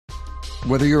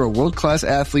Whether you're a world-class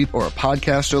athlete or a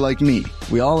podcaster like me,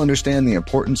 we all understand the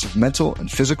importance of mental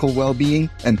and physical well-being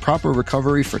and proper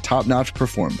recovery for top-notch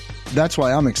performance. That's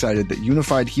why I'm excited that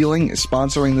Unified Healing is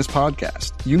sponsoring this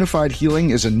podcast. Unified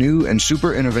Healing is a new and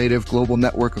super innovative global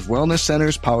network of wellness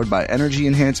centers powered by Energy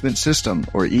Enhancement System,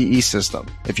 or EE System.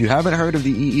 If you haven't heard of the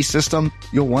EE System,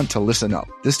 you'll want to listen up.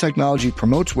 This technology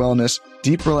promotes wellness,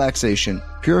 deep relaxation,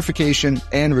 purification,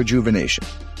 and rejuvenation.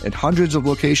 At hundreds of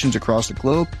locations across the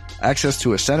globe, access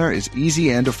to a center is easy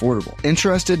and affordable.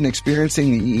 Interested in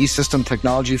experiencing the EE System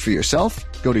technology for yourself?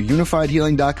 Go to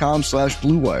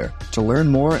unifiedhealing.com/bluewire to learn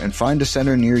more and find a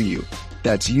center near you.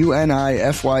 That's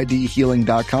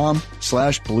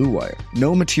unifydhealing.com/bluewire.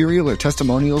 No material or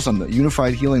testimonials on the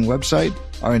Unified Healing website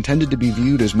are intended to be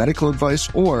viewed as medical advice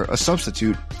or a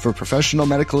substitute for professional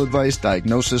medical advice,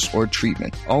 diagnosis, or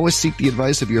treatment. Always seek the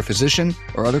advice of your physician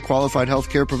or other qualified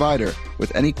healthcare provider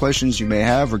with any questions you may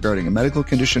have regarding a medical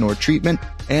condition or treatment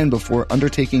and before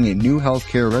undertaking a new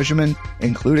healthcare regimen,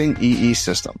 including EE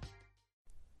System.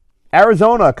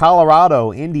 Arizona,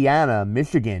 Colorado, Indiana,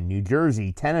 Michigan, New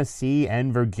Jersey, Tennessee,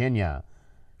 and Virginia.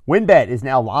 WynnBET is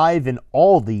now live in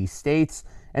all these states,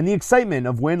 and the excitement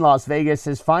of Wynn Las Vegas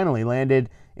has finally landed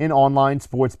in online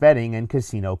sports betting and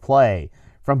casino play.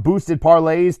 From boosted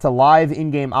parlays to live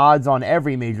in-game odds on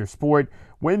every major sport,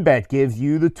 WynnBET gives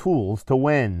you the tools to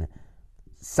win.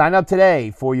 Sign up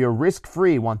today for your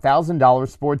risk-free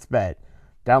 $1,000 sports bet.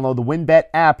 Download the WynnBET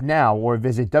app now or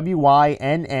visit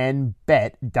wynnbet.com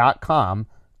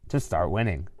to start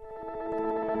winning.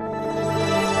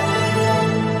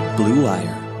 Blue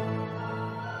Wire.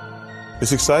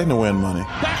 It's exciting to win money.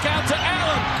 Back out to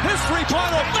Allen. His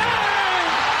three-pointer. Bang!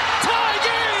 Tie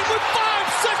game with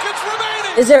 5 seconds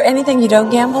remaining. Is there anything you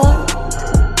don't gamble on?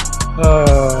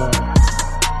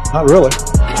 Not really.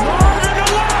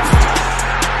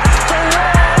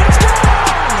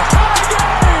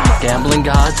 Gambling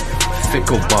gods,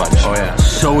 fickle bunch. Oh, yeah.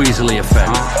 So easily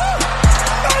offended.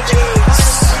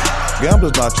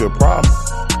 Gambling's not your problem.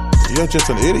 You're just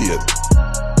an idiot.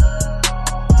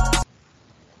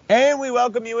 And we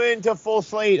welcome you into Full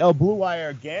Slate of Blue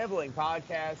Wire Gambling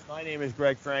Podcast. My name is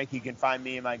Greg Frank. You can find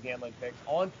me and my gambling picks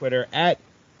on Twitter at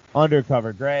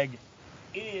 @UndercoverGreg.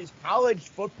 It is college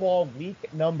football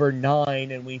week number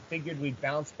 9, and we figured we'd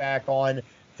bounce back on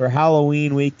for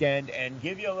Halloween weekend and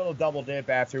give you a little double dip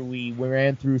after we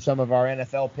ran through some of our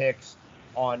NFL picks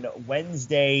on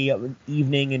Wednesday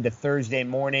evening into Thursday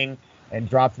morning and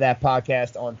dropped that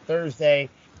podcast on Thursday.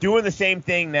 Doing the same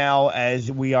thing now as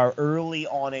we are early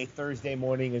on a Thursday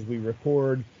morning as we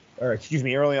record, or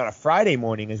early on a Friday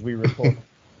morning as we record.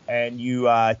 And you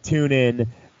tune in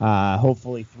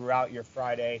hopefully throughout your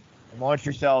Friday and launch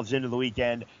yourselves into the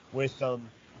weekend with some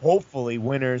hopefully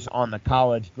winners on the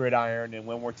college gridiron. And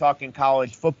when we're talking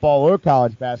college football or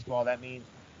college basketball, that means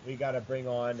we got to bring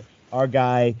on our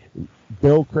guy,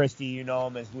 Bill Christie. You know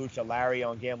him as Lucha Larry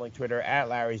on gambling Twitter at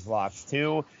Larry's Lofts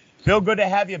 2. Bill, good to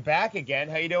have you back again.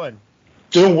 How you doing?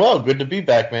 Doing well. Good to be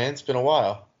back, man. It's been a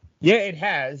while. Yeah, it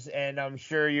has. And I'm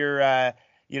sure you're, as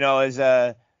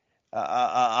a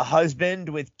husband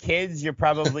with kids, you're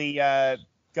probably going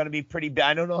to be pretty –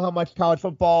 I don't know how much college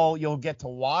football you'll get to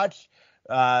watch.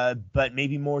 But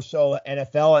maybe more so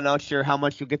NFL. I'm not sure how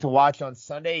much you'll get to watch on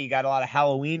Sunday. You got a lot of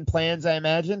Halloween plans, I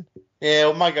imagine? Yeah,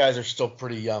 well, my guys are still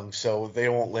pretty young, so they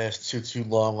won't last too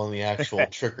long on the actual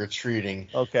trick-or-treating.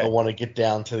 Okay. I want to get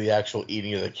down to the actual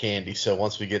eating of the candy. So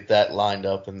once we get that lined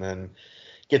up and then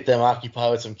get them occupied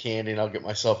with some candy, and I'll get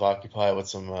myself occupied with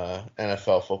some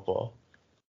NFL football.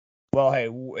 Well, hey,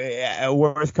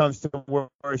 worst comes to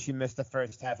worst, you missed the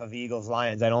first half of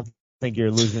Eagles-Lions. I don't think you're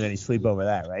losing any sleep over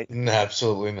that, right? No,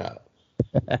 absolutely not.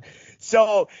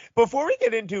 So before we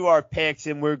get into our picks,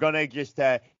 and we're going to just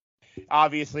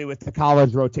obviously with the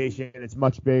college rotation, it's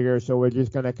much bigger, so we're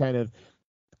just going to kind of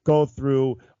go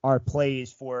through our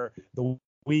plays for the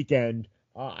weekend.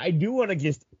 I do want to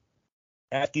just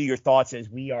ask you your thoughts as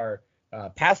we are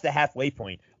past the halfway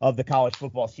point of the college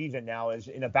football season now. As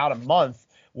in about a month,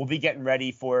 we'll be getting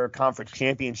ready for Conference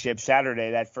Championship Saturday,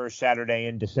 that first Saturday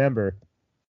in December.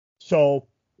 So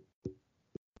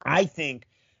I think,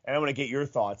 and I want to get your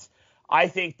thoughts, I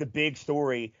think the big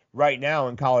story right now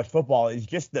in college football is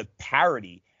just the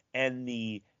parity and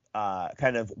the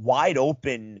kind of wide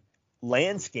open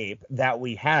landscape that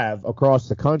we have across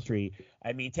the country.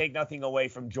 I mean, take nothing away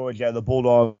from Georgia. The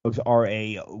Bulldogs are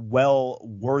a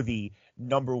well-worthy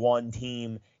number one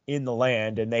team in the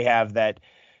land, and they have that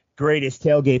greatest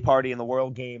tailgate party in the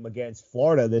world game against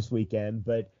Florida this weekend.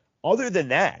 But other than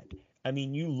that, I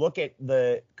mean, you look at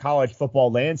the college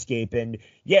football landscape and,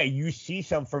 yeah, you see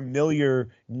some familiar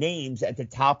names at the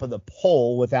top of the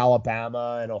poll with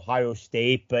Alabama and Ohio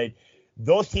State, but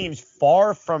those teams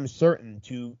far from certain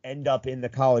to end up in the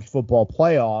college football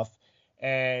playoff.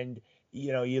 And,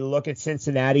 you look at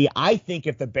Cincinnati. I think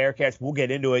if the Bearcats, we'll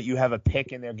get into it, you have a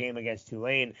pick in their game against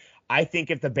Tulane. I think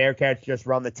if the Bearcats just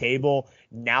run the table,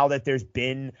 now that there's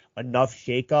been enough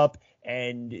shakeup,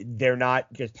 and they're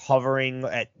not just hovering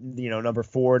at, number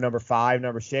 4, number 5,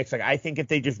 number 6. Like, I think if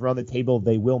they just run the table,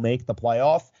 they will make the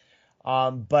playoff.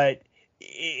 But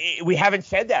we haven't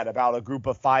said that about a group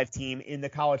of 5 team in the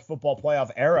college football playoff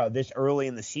era this early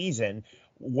in the season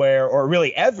or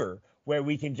really ever, where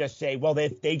we can just say, well,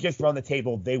 if they just run the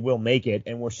table, they will make it.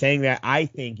 And we're saying that. I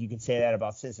think you can say that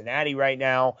about Cincinnati right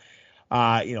now.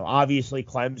 Obviously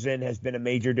Clemson has been a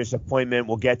major disappointment.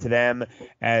 We'll get to them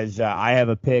as I have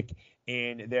a pick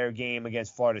in their game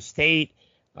against Florida State.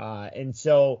 And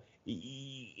so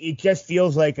it just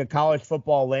feels like a college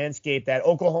football landscape that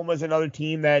Oklahoma is another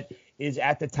team that is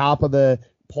at the top of the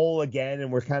poll again,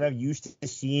 and we're kind of used to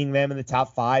seeing them in the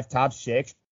top 5, top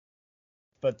 6.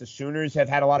 But the Sooners have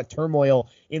had a lot of turmoil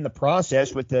in the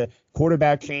process with the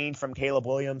quarterback change from Caleb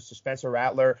Williams to Spencer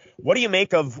Rattler. What do you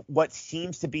make of what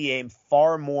seems to be a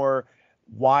far more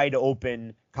wide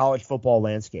open college football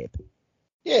landscape?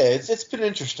 Yeah, it's been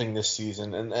interesting this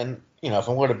season, and if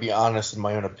I'm going to be honest in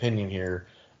my own opinion here,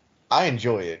 I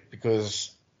enjoy it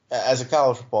because as a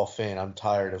college football fan, I'm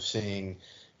tired of seeing,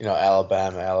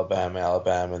 Alabama,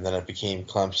 and then it became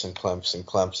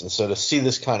Clemson. So to see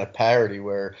this kind of parity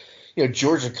where,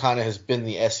 Georgia kind of has been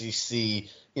the SEC,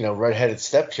 redheaded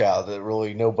stepchild that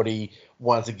really nobody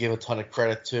wanted to give a ton of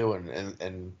credit to,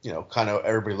 and kind of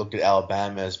everybody looked at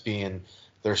Alabama as being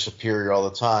their superior all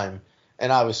the time.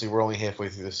 And obviously, we're only halfway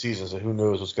through the season, so who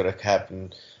knows what's going to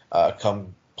happen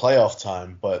come playoff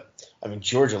time. But, I mean,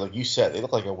 Georgia, like you said, they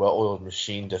look like a well-oiled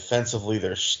machine. Defensively,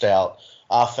 they're stout.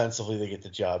 Offensively, they get the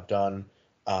job done.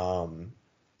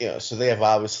 So they have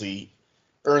obviously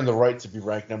earned the right to be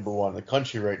ranked number 1 in the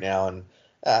country right now. And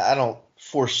I don't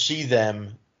foresee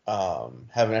them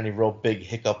having any real big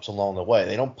hiccups along the way.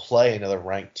 They don't play another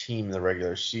ranked team in the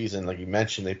regular season. Like you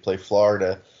mentioned, they play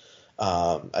Florida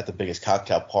at the biggest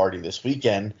cocktail party this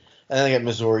weekend. And then they get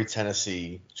Missouri,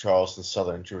 Tennessee, Charleston,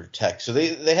 Southern, and Georgia Tech. So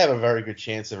they have a very good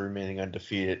chance of remaining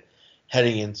undefeated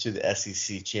heading into the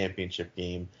SEC championship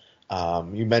game.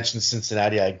 You mentioned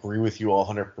Cincinnati. I agree with you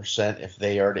 100%. If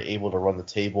they are able to run the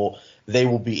table, they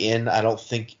will be in. I don't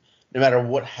think no matter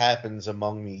what happens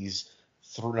among these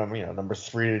number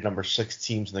 3 to number 6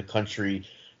 teams in the country,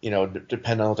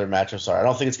 depending on what their matchups are, I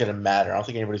don't think it's going to matter. I don't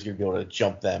think anybody's going to be able to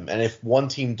jump them. And if one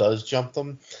team does jump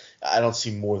them, I don't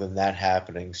see more than that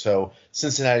happening. So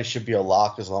Cincinnati should be a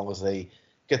lock as long as they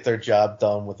get their job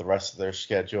done with the rest of their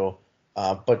schedule.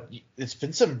 But it's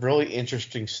been some really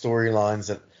interesting storylines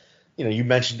that, you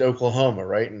mentioned Oklahoma,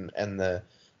 right? And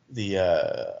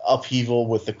the upheaval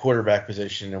with the quarterback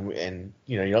position, and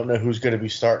you don't know who's going to be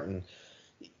starting.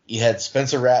 You had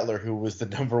Spencer Rattler, who was the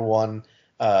number 1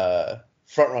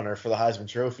 front runner for the Heisman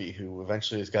Trophy, who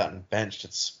eventually has gotten benched.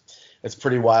 It's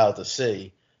pretty wild to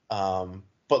see.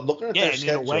 But looking at their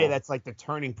schedule, in a way, that's like the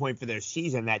turning point for their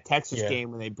season. That Texas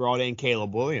game when they brought in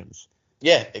Caleb Williams.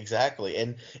 Yeah, exactly.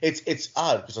 And it's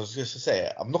odd because I was just to say,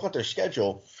 I'm looking at their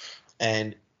schedule,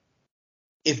 and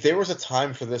if there was a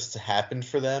time for this to happen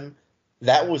for them,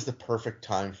 that was the perfect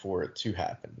time for it to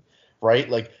happen, right?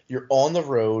 Like you're on the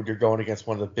road, you're going against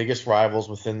one of the biggest rivals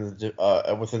within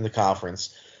the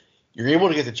conference. You're able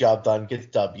to get the job done, get the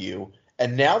W,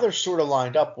 and now they're sort of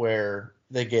lined up where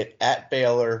they get at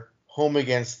Baylor, home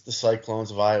against the Cyclones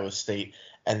of Iowa State,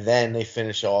 and then they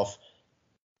finish off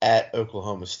at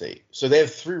Oklahoma State. So they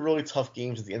have 3 really tough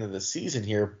games at the end of the season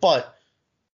here, but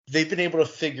they've been able to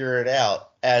figure it out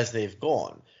as they've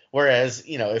gone. Whereas,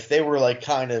 if they were like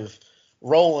kind of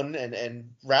rolling and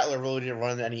Rattler really didn't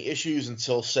run into any issues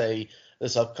until, say,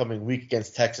 this upcoming week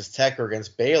against Texas Tech or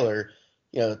against Baylor,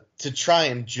 to try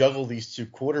and juggle these 2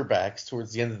 quarterbacks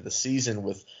towards the end of the season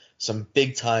with some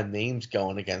big-time names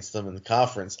going against them in the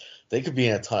conference, they could be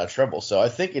in a ton of trouble. So I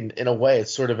think in a way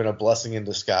it's sort of been a blessing in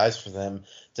disguise for them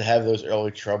to have those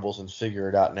early troubles and figure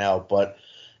it out now. But,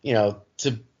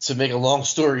 to make a long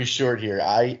story short here,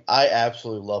 I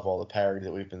absolutely love all the parody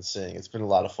that we've been seeing. It's been a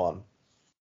lot of fun.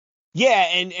 Yeah,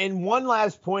 and one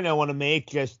last point I want to make,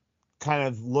 just kind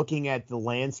of looking at the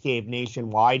landscape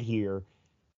nationwide here.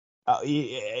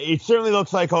 It certainly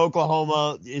looks like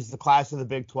Oklahoma is the class of the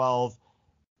Big 12.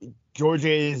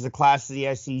 Georgia is the class of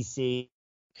the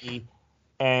SEC.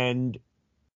 And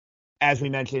as we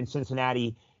mentioned,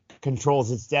 Cincinnati controls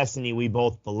its destiny, we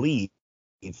both believe.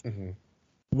 Mm-hmm.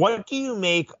 What do you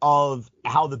make of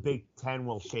how the Big Ten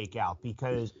will shake out?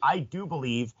 Because I do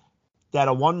believe that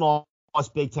a one-loss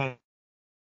Big Ten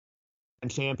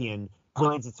champion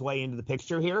finds its way into the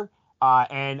picture here.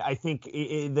 And I think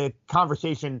the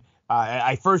conversation,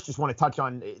 I first just want to touch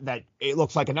on that it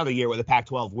looks like another year where the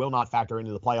Pac-12 will not factor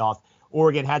into the playoff.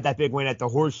 Oregon had that big win at the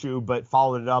Horseshoe, but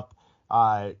followed it up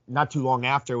not too long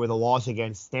after with a loss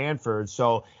against Stanford.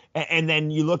 So, and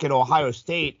then you look at Ohio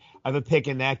State. I have a pick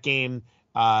in that game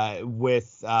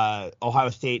with Ohio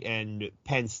State and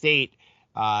Penn State.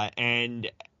 And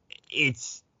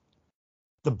it's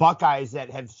the Buckeyes that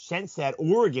have, since that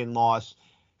Oregon loss,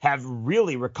 have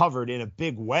really recovered in a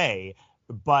big way.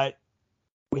 But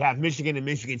we have Michigan and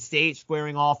Michigan State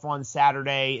squaring off on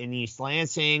Saturday in East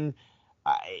Lansing.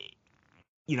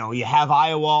 You have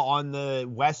Iowa on the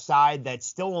west side that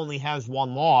still only has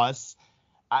one loss.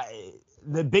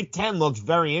 The Big Ten looks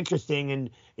very interesting, and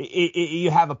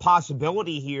you have a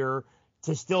possibility here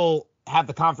to still have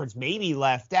the conference maybe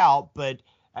left out, but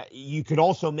you could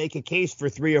also make a case for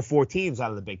 3 or 4 teams out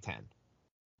of the Big Ten.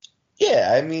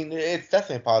 Yeah, I mean, it's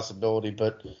definitely a possibility,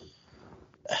 but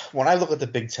when I look at the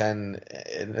Big Ten,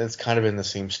 and it's kind of been the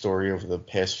same story over the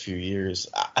past few years,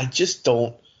 I just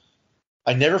don't –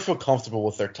 I never feel comfortable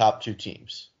with their top 2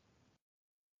 teams.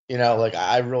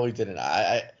 I really didn't.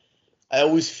 I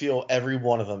always feel every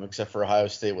one of them, except for Ohio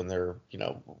State, when they're,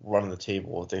 running the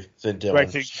table, what they've been doing.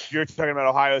 Right, so you're talking about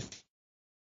Ohio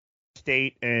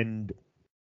State and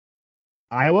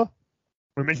Iowa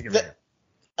or Michigan?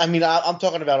 I'm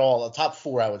talking about all the top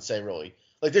 4, I would say, really.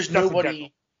 Like, there's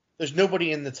nobody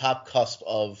in the top cusp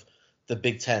of the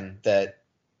Big Ten that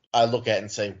I look at and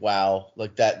say, wow,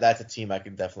 like that's a team I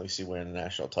can definitely see winning a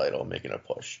national title and making a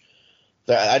push.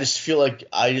 I just feel like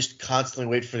I just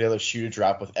constantly wait for the other shoe to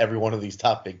drop with every one of these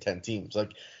top Big Ten teams.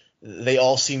 Like, they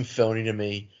all seem phony to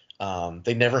me.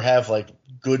 They never have, like,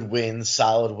 good wins,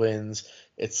 solid wins.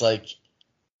 It's like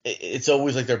it's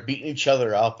always like they're beating each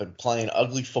other up and playing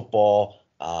ugly football.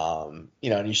 And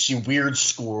you see weird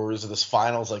scores of this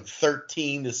finals, like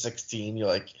 13-16. You're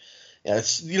like,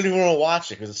 you don't even want to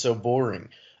watch it because it's so boring.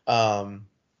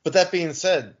 But that being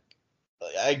said,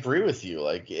 I agree with you.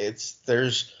 Like,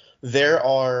 there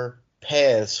are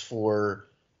paths for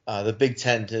the Big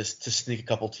Ten to sneak a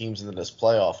couple teams into this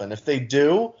playoff, and if they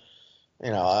do,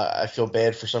 I feel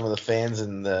bad for some of the fans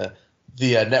and the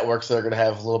networks that are going to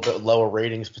have a little bit lower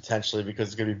ratings potentially because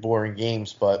it's going to be boring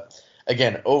games. But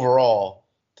again, overall,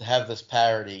 to have this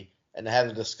parity and to have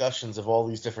the discussions of all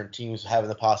these different teams having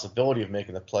the possibility of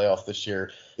making the playoff this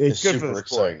year is super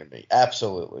exciting to me.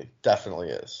 Absolutely. Definitely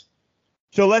is.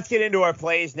 So let's get into our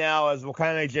plays now, as we'll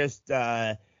kind of just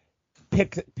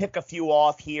pick a few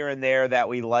off here and there that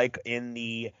we like in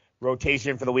the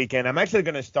rotation for the weekend. I'm actually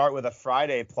going to start with a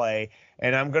Friday play,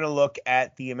 and I'm going to look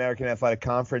at the American Athletic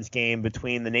Conference game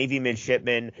between the Navy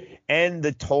Midshipmen and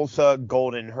the Tulsa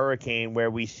Golden Hurricane, where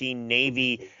we see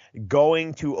Navy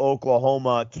going to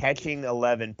Oklahoma, catching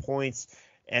 11 points,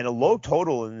 and a low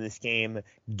total in this game,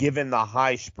 given the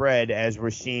high spread, as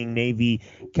we're seeing Navy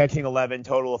catching 11,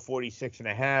 total of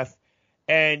 46.5.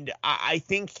 And I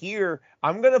think here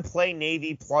I'm going to play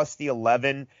Navy plus the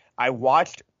 11. I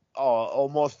watched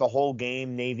almost the whole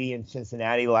game, Navy and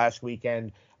Cincinnati last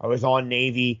weekend. I was on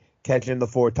Navy catching the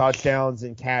 4 touchdowns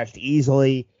and cashed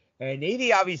easily. And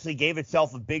Navy obviously gave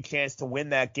itself a big chance to win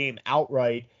that game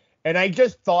outright. And I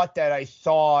just thought that I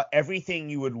saw everything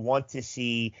you would want to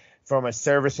see from a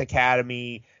service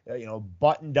academy,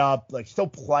 buttoned up, like still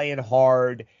playing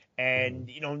hard. And,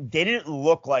 they didn't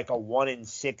look like a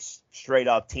 1-6 straight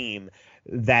up team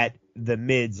that the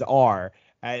Mids are.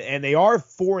 And they are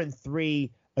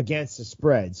 4-3 against the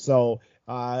spread. So,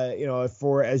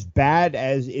 for as bad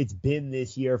as it's been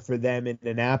this year for them in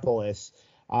Annapolis,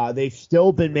 they've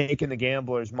still been making the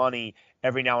gamblers money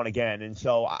every now and again. And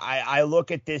so I look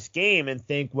at this game and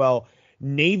think, well,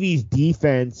 Navy's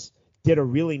defense did a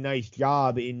really nice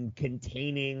job in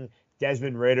containing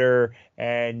Desmond Ridder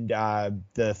and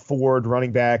the Ford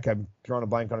running back. I'm drawing a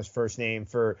blank on his first name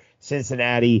for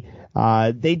Cincinnati.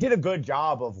 They did a good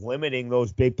job of limiting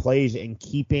those big plays and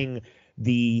keeping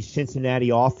the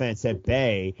Cincinnati offense at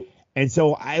bay. And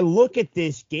so I look at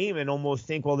this game and almost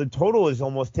think, well, the total is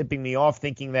almost tipping me off,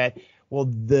 thinking that, well,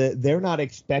 they're not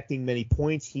expecting many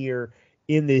points here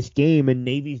in this game, and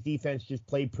Navy's defense just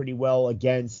played pretty well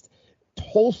against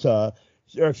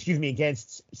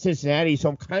against Cincinnati. So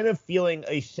I'm kind of feeling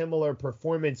a similar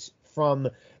performance from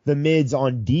the Mids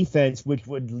on defense, which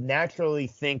would naturally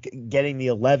think getting the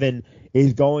 11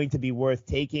 is going to be worth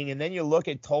taking. And then you look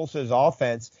at Tulsa's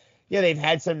offense. Yeah, they've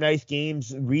had some nice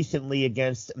games recently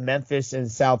against Memphis and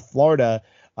South Florida,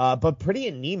 but pretty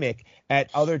anemic at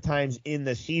other times in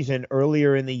the season.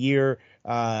 Earlier in the year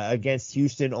against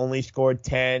Houston, only scored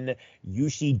 10.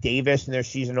 UC Davis in their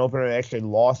season opener actually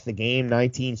lost the game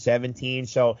 19-17.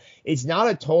 So it's not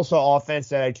a Tulsa offense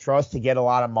that I trust to get a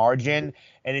lot of margin,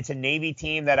 and it's a Navy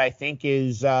team that I think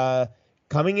is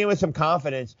coming in with some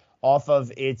confidence off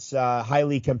of its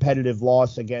highly competitive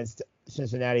loss against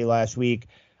Cincinnati last week.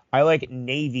 I like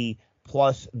Navy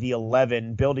plus the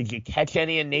 11. Bill, did you catch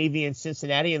any in Navy and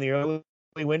Cincinnati in the early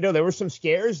window? There were some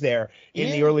scares there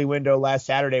in the early window last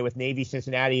Saturday with Navy,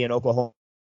 Cincinnati, and Oklahoma.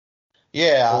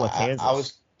 Yeah,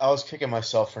 Kansas. I was kicking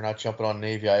myself for not jumping on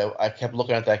Navy. I kept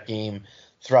looking at that game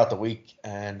throughout the week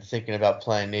and thinking about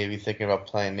playing Navy,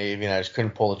 and I just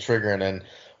couldn't pull the trigger. And then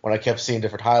when I kept seeing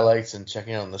different highlights and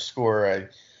checking on the score, I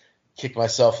kicked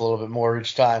myself a little bit more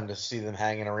each time to see them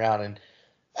hanging around. And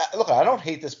look, I don't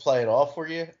hate this play at all for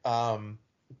you.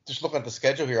 Just looking at the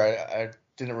schedule here, I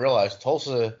didn't realize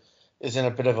Tulsa is in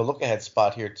a bit of a look-ahead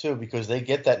spot here too, because they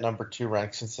get that number 2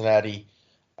 ranked Cincinnati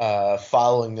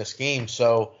following this game.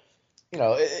 So, you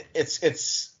know,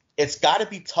 it's got to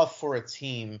be tough for a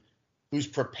team who's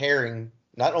preparing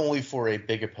not only for a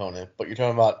big opponent, but you're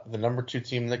talking about the number 2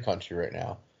 team in the country right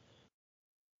now.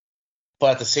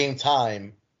 But at the same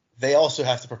time, they also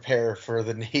have to prepare for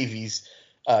the Navy's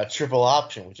triple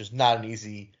option, which is not an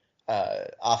easy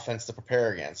offense to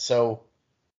prepare against. So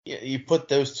you put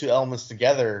those two elements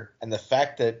together, and the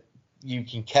fact that you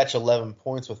can catch 11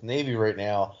 points with Navy right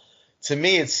now, to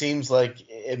me it seems like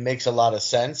it makes a lot of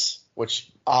sense,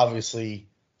 which obviously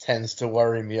tends to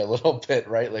worry me a little bit,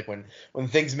 right? Like when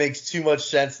things makes too much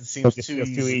sense, it seems too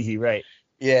easy. Right?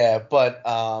 Yeah, but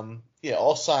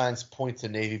all signs point to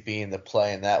Navy being the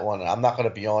play in that one. And I'm not going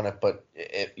to be on it, but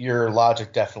your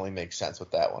logic definitely makes sense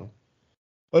with that one.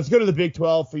 Let's go to the Big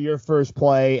 12 for your first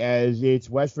play, as it's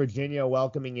West Virginia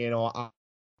welcoming in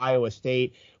Iowa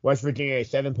State. West Virginia, a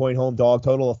 7-point home dog,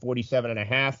 total of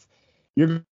 47.5.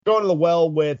 You're going to the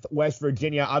well with West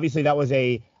Virginia. Obviously, that was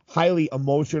a highly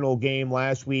emotional game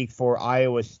last week for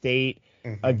Iowa State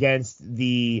against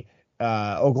the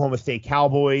Oklahoma State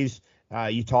Cowboys.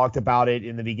 You talked about it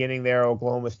in the beginning there.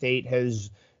 Oklahoma State has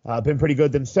been pretty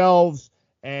good themselves.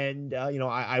 And,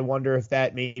 I wonder if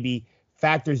that maybe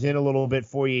factors in a little bit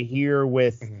for you here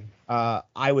with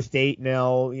Iowa State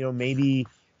now, maybe,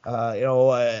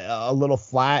 a little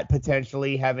flat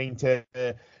potentially, having to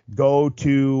go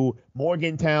to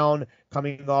Morgantown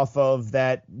coming off of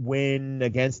that win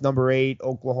against number 8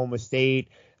 Oklahoma State.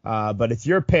 But it's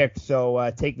your pick,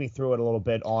 so take me through it a little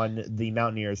bit on the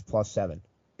Mountaineers plus 7.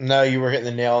 No, you were hitting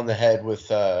the nail on the head with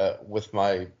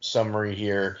my summary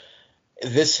here.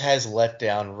 This has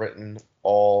letdown written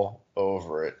all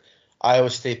over it.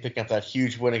 Iowa State picking up that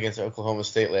huge win against Oklahoma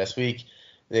State last week.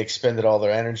 They expended all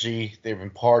their energy. They've been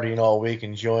partying all week,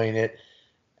 enjoying it.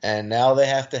 And now they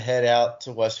have to head out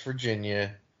to West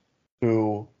Virginia,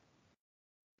 who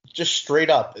just straight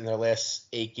up in their last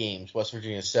 8 games, West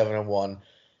Virginia 7-1.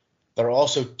 They're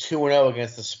also 2-0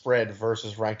 against the spread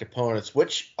versus ranked opponents,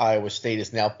 which Iowa State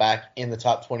is now back in the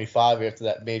top 25 after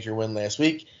that major win last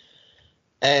week.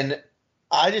 And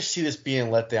I just see this being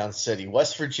letdown city.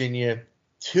 West Virginia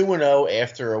 2-0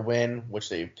 after a win, which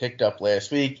they picked up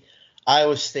last week.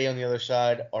 Iowa State on the other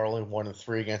side are only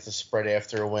 1-3 against the spread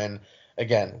after a win.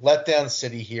 Again, letdown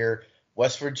city here.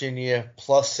 West Virginia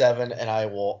plus 7, and I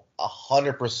will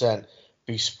 100%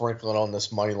 be sprinkling on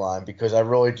this money line because I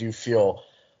really do feel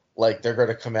like they're going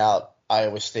to come out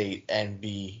Iowa State and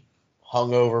be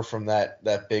hungover from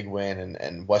that big win,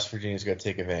 and West Virginia's going to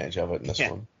take advantage of it in this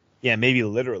one. Yeah, maybe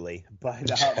literally, but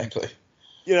exactly.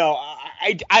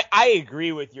 I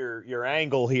agree with your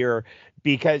angle here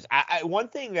because one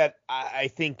thing that I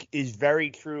think is very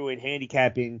true in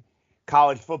handicapping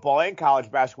college football and college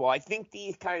basketball, I think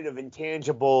these kind of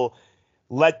intangible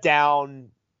letdown,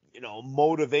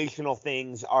 motivational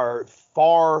things are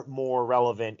far more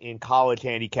relevant in college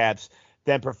handicaps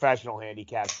than professional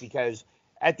handicaps, because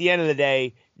at the end of the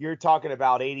day, you're talking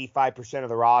about 85% of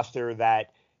the roster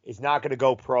that is not going to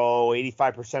go pro,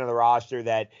 85% of the roster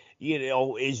that,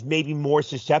 is maybe more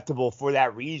susceptible for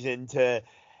that reason to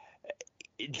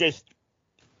just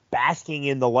basking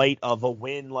in the light of a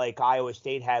win like Iowa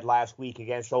State had last week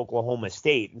against Oklahoma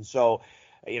State. And so,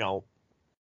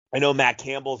 I know Matt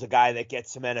Campbell's a guy that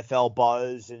gets some NFL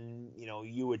buzz, and,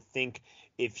 you would think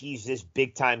if he's this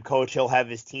big-time coach, he'll have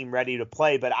his team ready to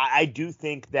play. But I do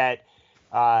think that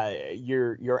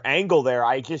your angle there,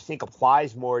 I just think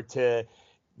applies more to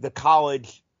the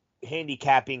college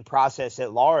handicapping process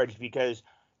at large, because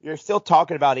you're still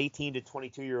talking about 18 to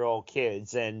 22-year-old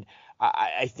kids. And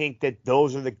I think that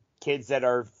those are the kids that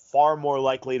are far more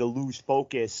likely to lose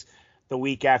focus the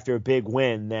week after a big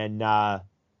win than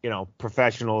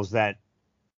professionals that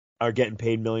are getting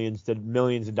paid millions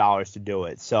of dollars to do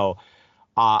it. So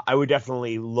I would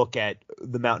definitely look at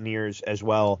the Mountaineers as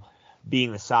well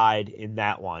being the side in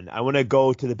that one. I want to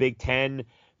go to the Big Ten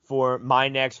for my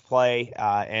next play,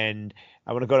 and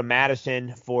I want to go to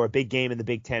Madison for a big game in the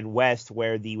Big Ten West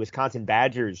where the Wisconsin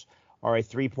Badgers are a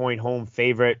 3-point home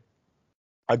favorite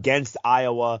against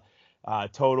Iowa.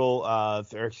 3.5,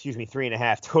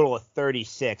 total of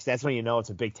 36. That's when you know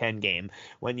it's a Big Ten game,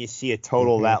 when you see a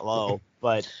total that low.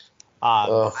 But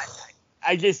I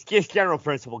just general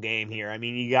principle game here. I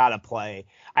mean, you got to play.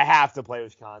 I have to play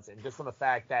Wisconsin just from the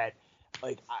fact that,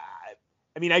 like,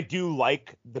 I do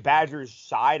like the Badgers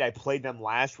side. I played them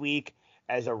last week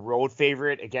as a road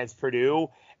favorite against Purdue,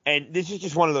 and this is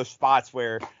just one of those spots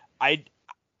where I'd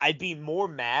be more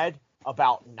mad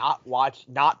about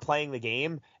not playing the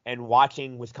game and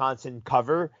watching Wisconsin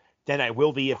cover than I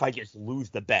will be if I just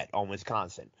lose the bet on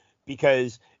Wisconsin.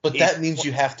 But that means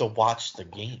you have to watch the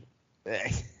game.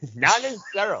 Not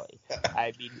necessarily.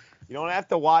 I mean, you don't have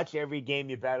to watch every game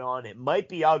you bet on. It might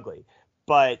be ugly,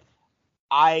 but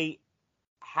I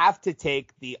have to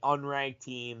take the unranked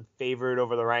team favored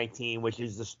over the ranked team, which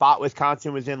is the spot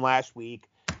Wisconsin was in last week.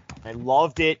 I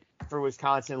loved it for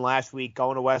Wisconsin last week,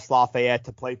 going to West Lafayette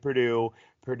to play Purdue.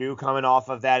 Purdue coming off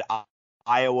of that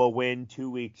Iowa win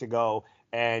 2 weeks ago,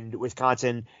 and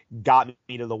Wisconsin got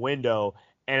me to the window.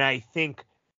 And I think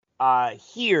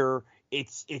here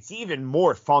it's even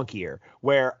more funkier,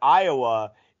 where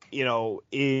Iowa,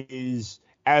 is,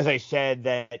 as I said,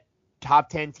 that top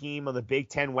 10 team on the Big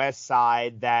Ten West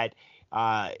side that,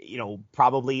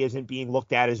 probably isn't being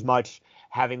looked at as much,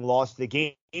 having lost the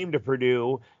game to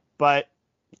Purdue, but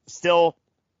still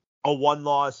a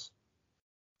one-loss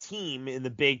team in the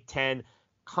Big Ten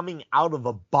coming out of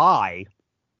a bye.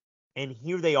 And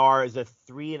here they are as a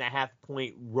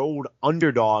 3.5-point road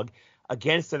underdog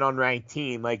against an unranked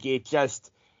team. Like, it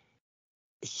just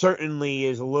certainly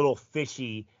is a little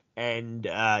fishy. And,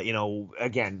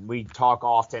 again, we talk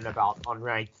often about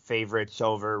unranked favorites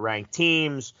over ranked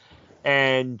teams.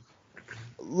 And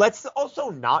let's also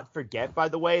not forget, by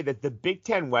the way, that the Big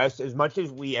Ten West, as much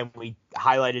as we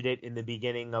highlighted it in the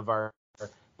beginning of our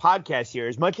podcast here,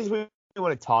 as much as we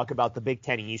want to talk about the Big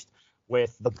Ten East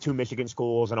with the two Michigan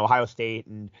schools and Ohio State,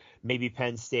 and maybe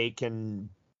Penn State can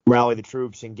rally the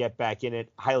troops and get back in it,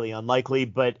 highly unlikely.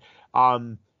 But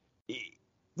the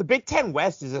Big Ten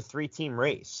West is a 3-team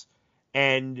race,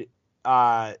 and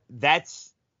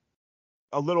that's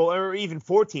a little, or even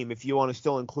 4-team if you want to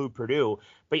still include Purdue.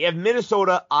 But you have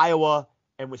Minnesota, Iowa,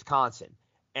 and Wisconsin.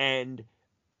 And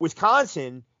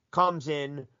Wisconsin comes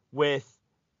in with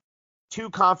 2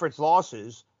 conference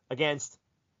losses against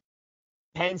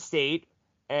Penn State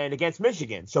and against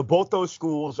Michigan. So both those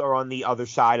schools are on the other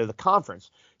side of the conference.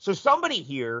 So somebody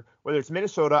here, whether it's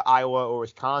Minnesota, Iowa, or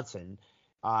Wisconsin,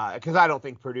 because I don't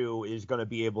think Purdue is going to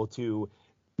be able to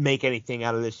make anything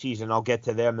out of this season. I'll get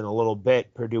to them in a little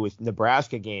bit, Purdue with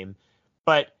Nebraska game.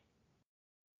 But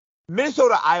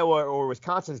Minnesota, Iowa, or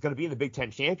Wisconsin is going to be in the Big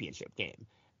Ten championship game.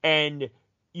 And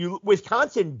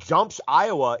Wisconsin jumps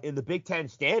Iowa in the Big Ten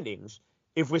standings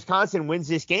if Wisconsin wins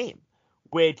this game,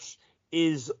 which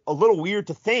is a little weird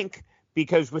to think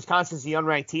because Wisconsin's the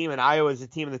unranked team and Iowa is the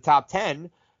team in the top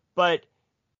 10. But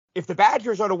if the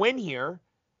Badgers are to win here,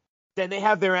 then they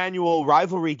have their annual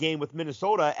rivalry game with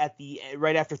Minnesota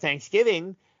right after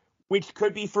Thanksgiving, which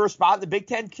could be for a spot in the Big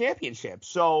Ten championship.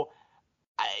 So,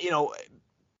 you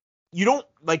don't,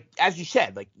 like, as you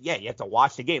said, like, yeah, you have to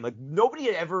watch the game. Like,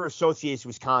 nobody ever associates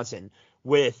Wisconsin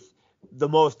with the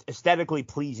most aesthetically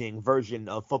pleasing version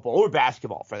of football or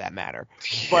basketball for that matter.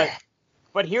 Yeah.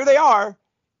 But here they are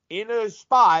in a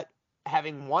spot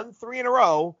having won 3 in a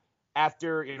row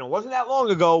after, it wasn't that long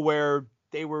ago where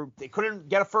they couldn't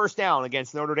get a first down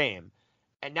against Notre Dame.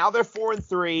 And now they're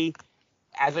 4-3.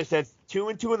 As I said,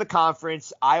 2-2 in the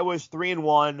conference. Iowa's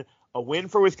 3-1. A win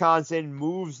for Wisconsin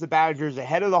moves the Badgers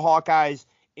ahead of the Hawkeyes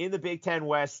in the Big Ten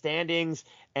West standings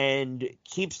and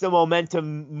keeps the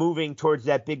momentum moving towards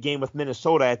that big game with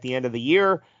Minnesota at the end of the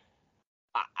year.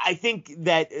 I think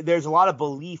that there's a lot of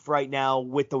belief right now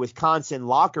with the Wisconsin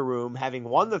locker room having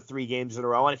won the 3 games in a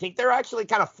row, and I think they're actually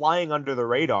kind of flying under the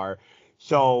radar.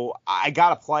 So I got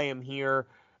to play him here.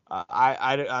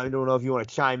 I don't know if you want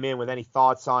to chime in with any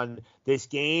thoughts on this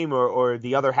game or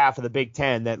the other half of the Big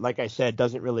Ten that, like I said,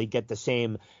 doesn't really get the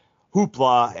same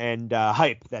hoopla and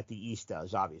hype that the East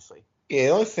does, obviously. Yeah,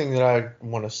 the only thing that I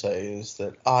want to say is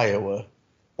that Iowa,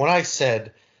 when I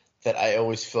said that I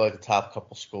always feel like the top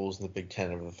couple schools in the Big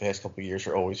Ten over the past couple of years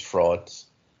are always frauds,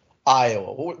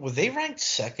 Iowa, were they ranked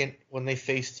second when they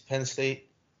faced Penn State?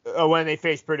 When they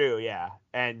faced Purdue, yeah.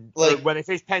 And when they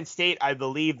faced Penn State, I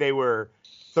believe they were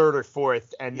third or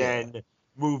fourth and then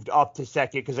moved up to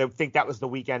second because I think that was the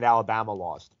weekend Alabama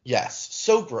lost. Yes.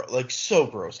 So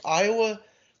gross. Iowa,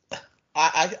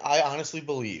 I honestly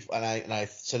believe, and I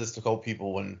said this to a couple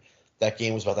people when that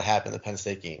game was about to happen, the Penn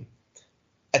State game.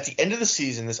 At the end of the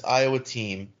season, this Iowa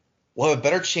team will have a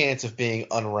better chance of being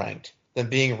unranked than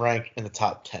being ranked in the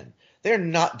top 10. They're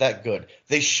not that good.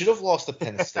 They should have lost to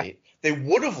Penn State. They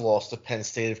would have lost to Penn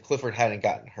State if Clifford hadn't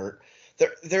gotten hurt.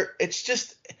 It's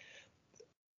just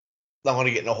 – I want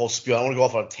to get in a whole spiel. I want to go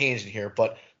off on a tangent here,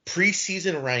 but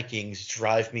preseason rankings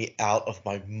drive me out of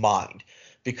my mind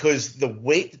because the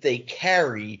weight that they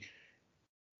carry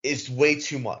is way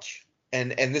too much.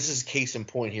 And this is case in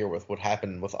point here with what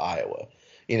happened with Iowa.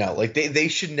 You know, like they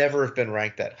should never have been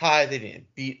ranked that high. They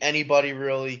didn't beat anybody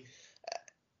really.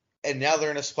 And now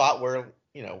they're in a spot where,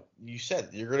 you know, you said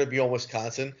you're going to be on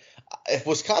Wisconsin. If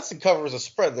Wisconsin covers a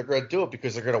spread, they're going to do it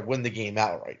because they're going to win the game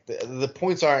outright. The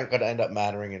points aren't going to end up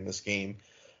mattering in this game.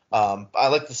 I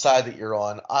like the side that you're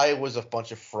on. Iowa's a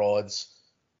bunch of frauds.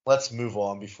 Let's move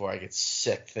on before I get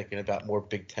sick thinking about more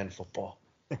Big Ten football.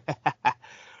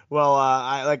 Well,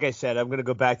 like I said, I'm going to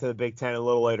go back to the Big Ten a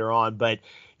little later on, but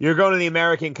you're going to the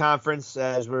American Conference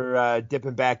as we're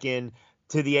dipping back in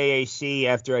to the AAC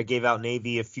after I gave out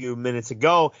Navy a few minutes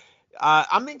ago.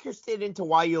 I'm interested into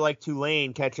why you like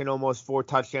Tulane catching almost 4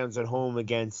 touchdowns at home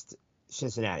against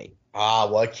Cincinnati.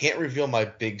 Well, I can't reveal my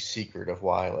big secret of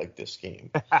why I like this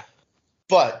game.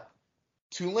 But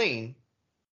Tulane,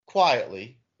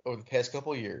 quietly, over the past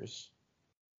couple of years,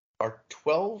 are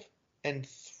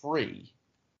 12-3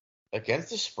 against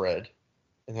the spread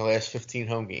in their last 15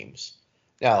 home games.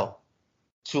 Now,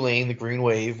 Tulane, the Green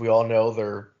Wave, we all know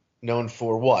they're known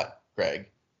for what, Greg?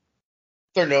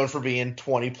 They're known for being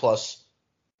 20-plus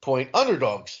point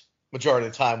underdogs majority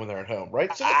of the time when they're at home,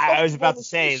 right? So I was about to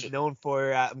say, known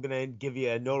for, I'm going to give you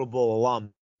a notable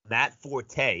alum, Matt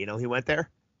Forte. You know, he went there?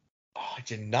 Oh, I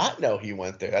did not know he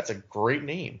went there. That's a great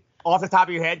name. Off the top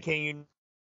of your head, can you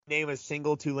name a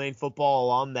single Tulane football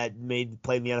alum that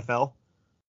played in the NFL?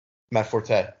 Matt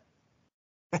Forte.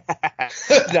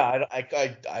 No,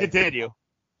 I continue.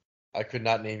 I could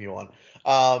not name you one.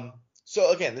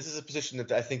 So again, this is a position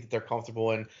that I think that they're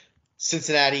comfortable in.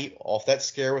 Cincinnati, off that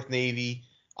scare with Navy.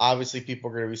 Obviously, people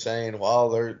are going to be saying, "Well,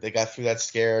 they got through that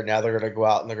scare. Now they're going to go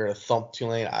out and they're going to thump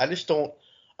Tulane." I don't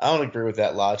agree with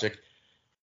that logic.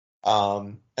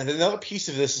 And then another piece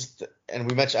of this is, and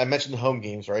I mentioned the home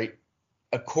games, right?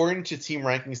 According to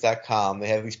TeamRankings.com, they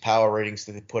have these power ratings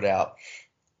that they put out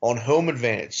on home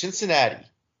advantage. Cincinnati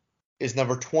is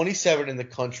number 27 in the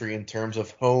country in terms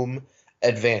of home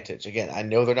advantage. Again, I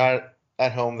know they're not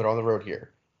at home. They're on the road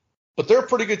here. But they're a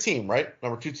pretty good team, right?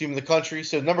 Number 2 team in the country.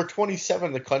 So number 27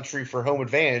 in the country for home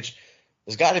advantage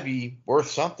has got to be worth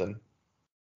something.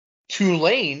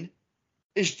 Tulane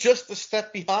is just a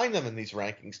step behind them in these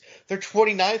rankings. They're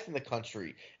 29th in the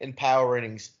country in power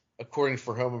ratings according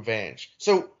for home advantage.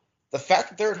 So the fact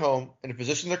that they're at home in a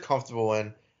position they're comfortable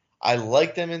in, I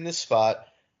like them in this spot.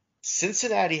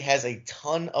 Cincinnati has a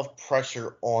ton of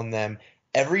pressure on them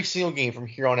every single game from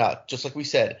here on out. Just like we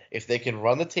said, if they can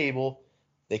run the table,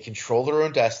 they control their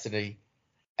own destiny,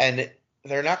 and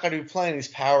they're not going to be playing these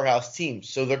powerhouse teams.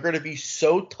 So they're going to be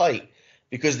so tight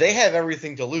because they have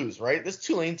everything to lose, right? This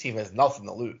Tulane team has nothing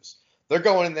to lose. They're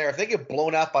going in there. If they get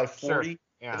blown out by 40,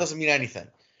 It doesn't mean anything.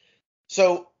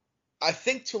 So I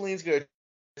think Tulane's going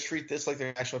to treat this like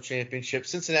their national championship.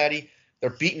 Cincinnati, they're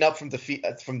beaten up from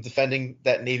defending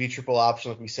that Navy triple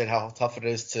option. Like we said, how tough it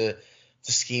is to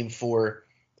scheme for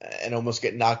and almost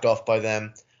get knocked off by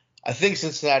them. I think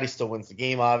Cincinnati still wins the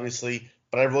game, obviously,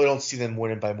 but I really don't see them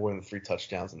winning by more than 3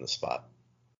 touchdowns in this spot.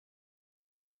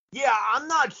 Yeah, I'm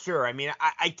not sure. I mean,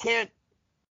 I can't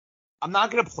 – I'm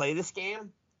not going to play this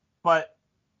game, but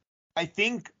I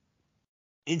think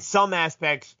in some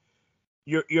aspects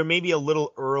you're maybe a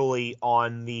little early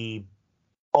on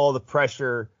all the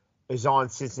pressure is on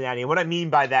Cincinnati. And what I mean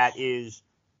by that is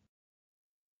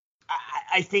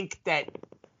I think that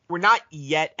we're not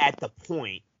yet at the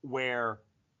point where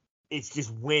it's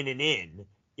just win and in.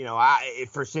 You know,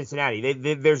 for Cincinnati,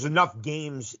 there's enough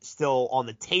games still on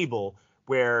the table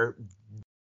where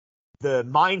the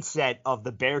mindset of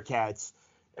the Bearcats,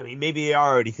 I mean, maybe they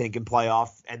are already thinking playoff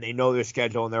and they know their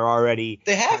schedule and they're already.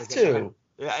 They have to.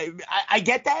 I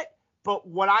get that. But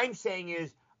what I'm saying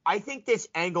is I think this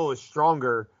angle is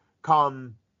stronger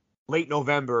come late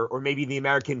November or maybe the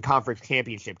American Conference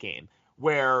Championship game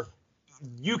where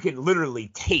you can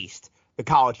literally taste the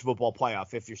college football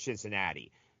playoff if you're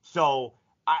Cincinnati. So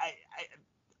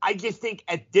I just think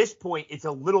at this point it's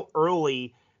a little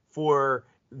early for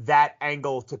that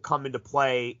angle to come into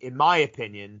play, in my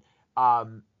opinion.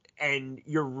 And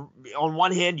you're on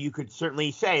one hand, you could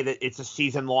certainly say that it's a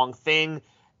season-long thing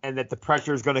and that the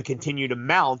pressure is going to continue to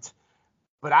mount.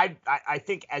 But I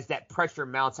think as that pressure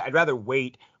mounts, I'd rather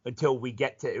wait until we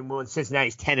get to when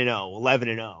Cincinnati's 10-0,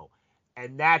 11-0.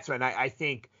 And that's when I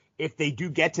think if they do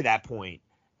get to that point,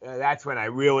 that's when I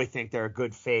really think they're a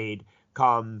good fade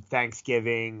come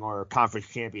Thanksgiving or conference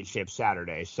championship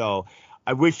Saturday. So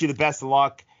I wish you the best of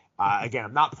luck. Again,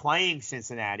 I'm not playing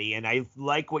Cincinnati, and I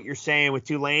like what you're saying with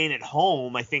Tulane at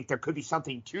home. I think there could be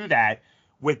something to that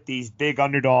with these big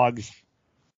underdogs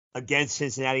against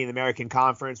Cincinnati in the American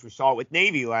Conference. We saw it with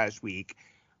Navy last week.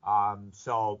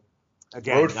 So,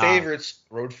 again,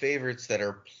 road favorites that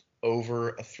are over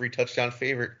a 3-touchdown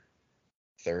favorite,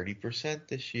 30%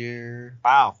 this year.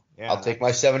 Wow. Yeah, I'll take my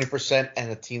 70%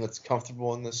 and a team that's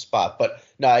comfortable in this spot. But,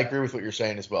 no, I agree with what you're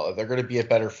saying as well. They're going to be a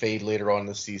better fade later on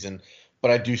this season. But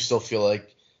I do still feel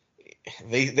like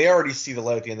they already see the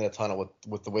light at the end of the tunnel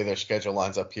with the way their schedule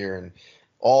lines up here. And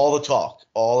all the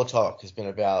talk has been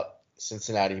about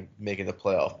Cincinnati making the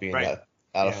playoff, being that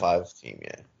out of 5 team.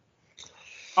 Yeah.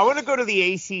 I want to go to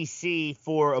the ACC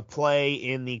for a play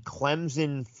in the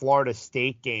Clemson-Florida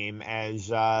State game, as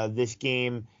this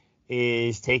game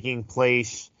is taking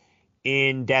place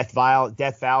in Death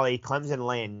Valley. Clemson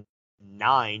laying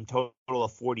 9, total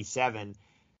of 47.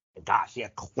 Gosh, yeah,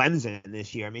 Clemson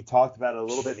this year. I mean, talked about it a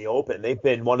little bit in the open. They've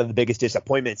been one of the biggest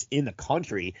disappointments in the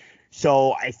country.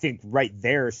 So I think right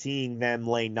there, seeing them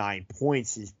lay 9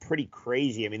 points is pretty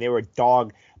crazy. I mean, they were a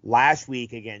dog last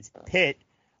week against Pitt,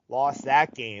 lost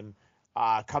that game,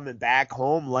 coming back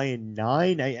home laying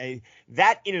 9.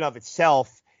 That in and of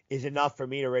itself is enough for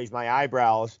me to raise my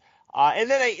eyebrows. And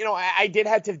then I did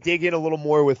have to dig in a little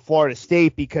more with Florida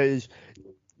State because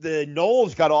the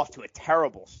Noles got off to a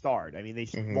terrible start. I mean, they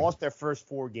lost their first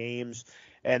 4 games,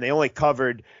 and they only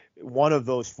covered one of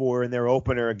those 4 in their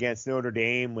opener against Notre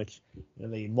Dame, which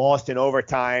they lost in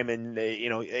overtime. And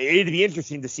it'd be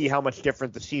interesting to see how much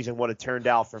different the season would have turned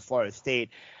out for Florida State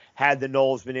had the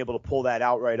Noles been able to pull that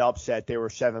outright upset. They were a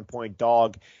 7-point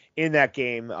dog in that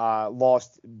game,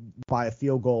 lost by a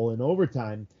field goal in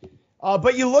overtime.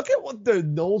 But you look at what the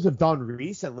Noles have done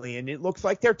recently, and it looks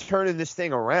like they're turning this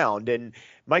thing around. And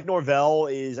Mike Norvell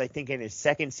is, I think, in his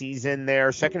second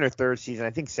or third season, I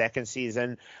think second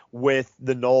season with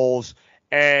the Noles.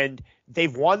 And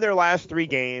they've won their last 3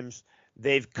 games.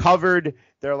 They've covered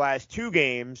their last 2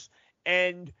 games.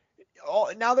 And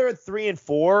now they're at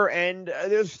 3-4, and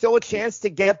there's still a chance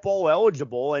to get bowl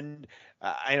eligible. And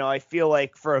I feel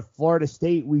like for Florida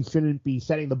State, we shouldn't be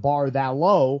setting the bar that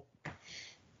low.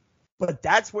 But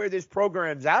that's where this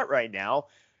program's at right now.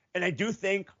 And I do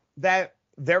think that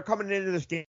they're coming into this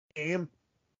game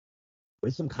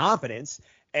with some confidence,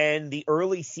 and the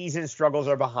early season struggles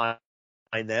are behind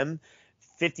them.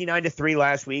 59-3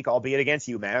 last week, albeit against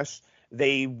UMass.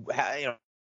 They, how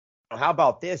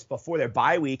about this? Before their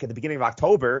bye week at the beginning of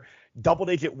October,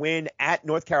 double-digit win at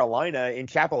North Carolina in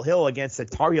Chapel Hill against the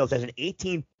Tar Heels as an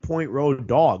 18-point road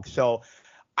dog. So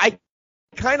I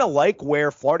kind of like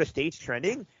where Florida State's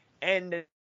trending. And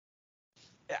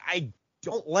I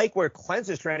don't like where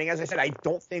Clemson's trending. As I said, I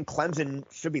don't think Clemson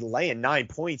should be laying 9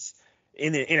 points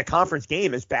in a conference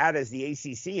game as bad as the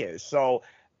ACC is. So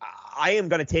I am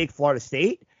going to take Florida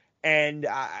State. And,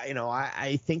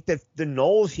 I think that the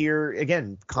Noles here,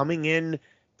 again, coming in,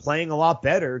 playing a lot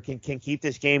better, can keep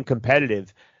this game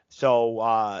competitive. So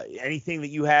anything that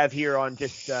you have here on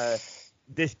just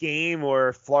this game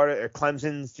or Florida or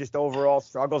Clemson's just overall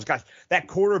struggles? Gosh, that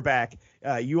quarterback,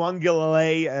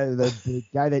 Uiagalelei, the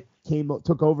guy that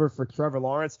took over for Trevor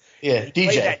Lawrence. Yeah, he DJ.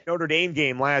 played that Notre Dame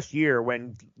game last year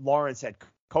when Lawrence had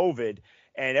COVID,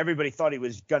 and everybody thought he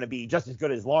was going to be just as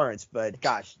good as Lawrence, but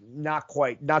gosh, not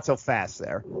so fast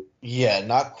there. Yeah,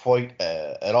 not quite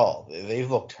at all.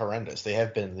 They've looked horrendous. They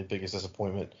have been the biggest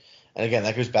disappointment. And again,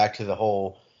 that goes back to the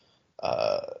whole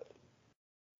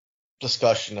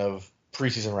discussion of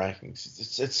preseason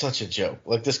rankings. It's such a joke.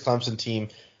 Like this Clemson team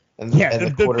and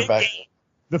the quarterback.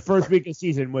 The first week of the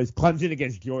season was Clemson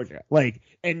against Georgia.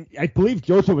 And I believe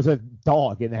Georgia was a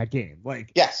dog in that game.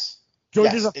 Yes.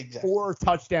 Georgia's a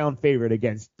 4-touchdown favorite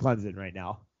against Clemson right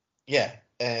now. Yeah,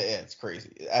 it's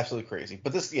crazy. Absolutely crazy.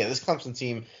 But this Clemson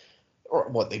team, or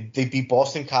what, they beat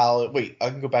Boston College. Wait, I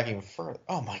can go back even further.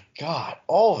 Oh, my God,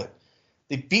 all of it.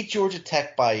 They beat Georgia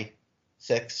Tech by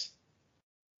 6.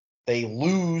 They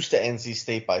lose to NC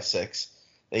State by 6.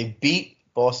 They beat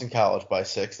Boston College by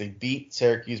 6. They beat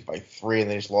Syracuse by 3,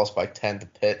 and they just lost by 10 to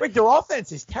Pitt. Wait, their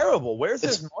offense is terrible. Where's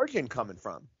this margin coming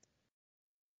from?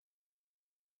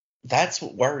 That's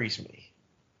what worries me.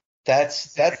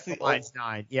 That's the line's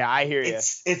 9. Yeah, I hear you.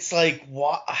 It's like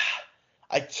what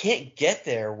I can't get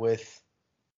there with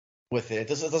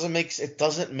it. It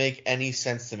doesn't make any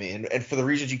sense to me. And for the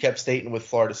reasons you kept stating with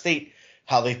Florida State,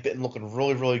 how they've been looking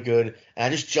really, really good. And I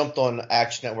just jumped on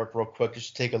Action Network real quick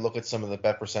just to take a look at some of the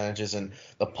bet percentages, and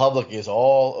the public is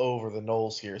all over the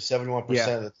Noles here. 71%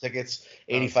 of the tickets,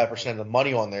 85% of the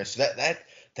money on there. So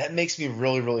that makes me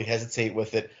really, really hesitate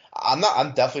with it. I'm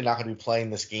definitely not going to be playing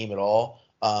this game at all.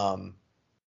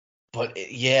 But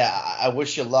I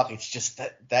wish you luck. It's just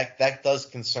that does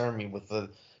concern me with the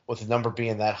number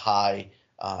being that high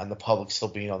and the public still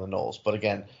being on the Noles. But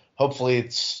again, hopefully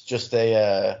it's just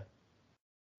a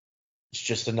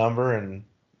number, and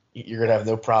you're gonna have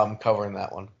no problem covering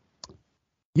that one.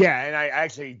 Yeah, and I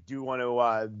actually do want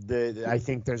to. I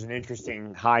think there's an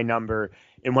interesting high number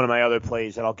in one of my other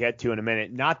plays that I'll get to in a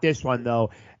minute. Not this one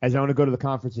though, as I want to go to the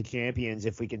Conference of Champions,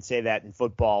 if we can say that in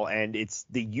football, and it's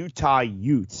the Utah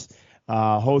Utes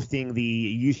hosting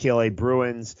the UCLA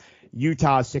Bruins.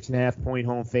 Utah 6.5-point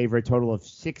home favorite, total of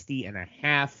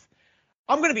 60.5.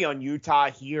 I'm going to be on Utah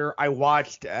here. I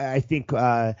watched, I think,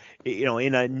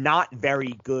 in a not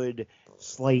very good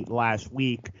slate last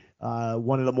week,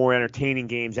 one of the more entertaining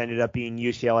games ended up being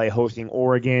UCLA hosting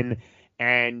Oregon.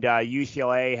 And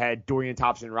UCLA had Dorian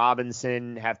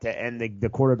Thompson-Robinson have to end the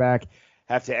quarterback,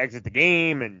 have to exit the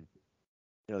game. And,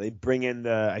 they bring in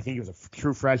I think it was a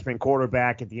true freshman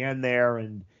quarterback at the end there.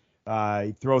 And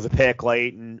he throws a pick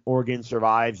late, and Oregon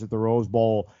survives at the Rose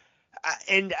Bowl.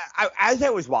 As I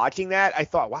was watching that, I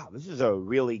thought, wow, this is a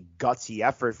really gutsy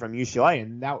effort from UCLA.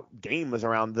 And that game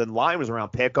the line was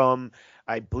around Pick'em.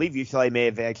 I believe UCLA may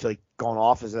have actually gone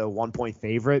off as a 1-point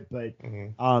favorite, but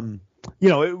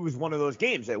it was one of those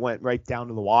games that went right down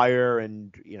to the wire.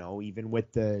 And even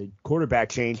with the quarterback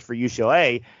change for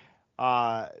UCLA,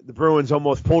 the Bruins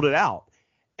almost pulled it out.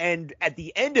 And at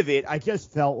the end of it, I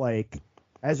just felt like,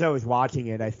 as I was watching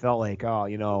it, I felt like,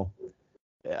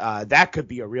 that could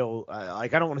be a real, I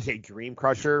don't want to say dream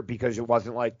crusher, because it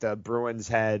wasn't like the Bruins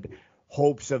had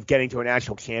hopes of getting to a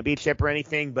national championship or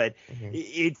anything, but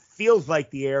it feels like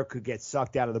the air could get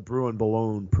sucked out of the Bruin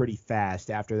balloon pretty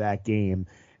fast after that game.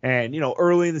 And,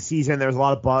 early in the season, there was a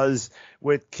lot of buzz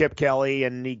with Chip Kelly,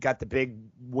 and he got the big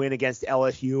win against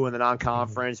LSU in the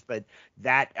non-conference, but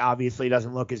that obviously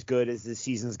doesn't look as good as the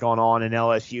season's gone on, and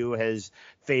LSU has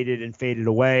faded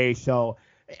away. So,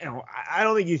 I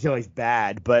don't think UCLA's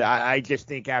bad, but I just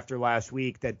think after last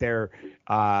week that they're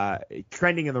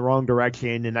trending in the wrong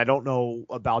direction, and I don't know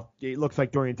about – it looks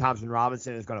like Dorian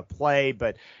Thompson-Robinson is going to play,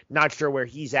 but not sure where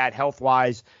he's at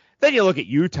health-wise. Then you look at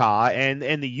Utah, and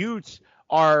the Utes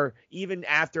are, even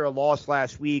after a loss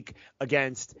last week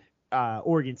against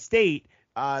Oregon State,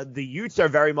 the Utes are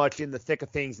very much in the thick of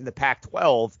things in the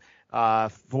Pac-12.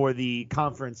 For the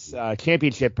conference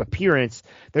championship appearance.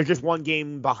 They're just one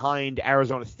game behind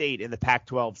Arizona State in the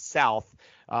Pac-12 South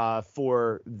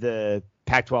for the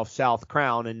Pac-12 South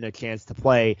crown and a chance to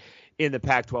play in the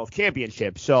Pac-12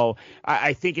 championship. So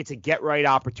I think it's a get-right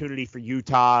opportunity for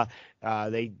Utah.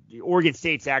 Oregon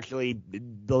State's actually,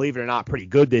 believe it or not, pretty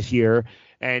good this year,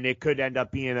 and it could end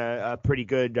up being a pretty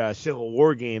good Civil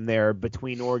War game there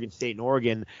between Oregon State and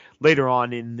Oregon later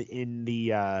on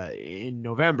in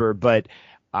November. But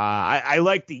I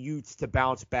like the Utes to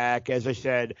bounce back. As I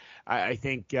said, I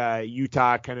think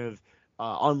Utah kind of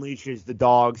unleashes the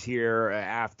dogs here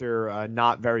after a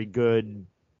not very good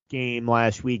game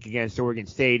last week against Oregon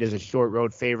State as a short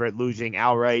road favorite, losing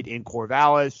outright in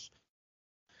Corvallis.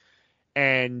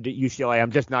 And UCLA,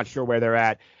 I'm just not sure where they're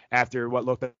at after what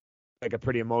looked like a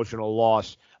pretty emotional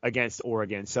loss against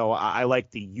Oregon. So I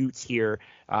like the Utes here.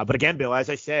 But again, Bill, as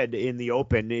I said in the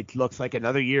open, it looks like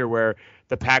another year where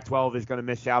the Pac-12 is going to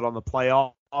miss out on the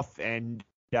playoff. And,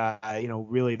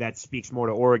 really that speaks more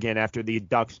to Oregon after the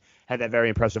Ducks had that very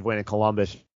impressive win in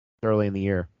Columbus early in the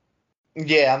year.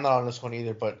 Yeah, I'm not on this one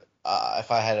either, but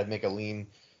if I had to make a lean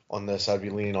on this, I'd be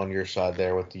leaning on your side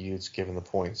there with the Utes given the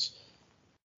points.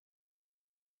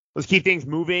 Let's keep things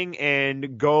moving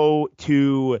and go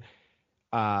to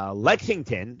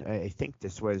Lexington. I think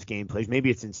this is where this game plays. Maybe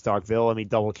it's in Starkville. Let me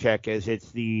double check, as it's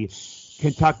the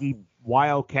Kentucky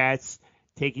Wildcats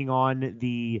taking on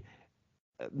the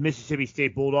Mississippi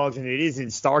State Bulldogs, and it is in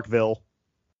Starkville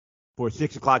for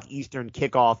 6 o'clock Eastern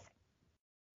kickoff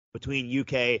between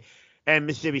UK and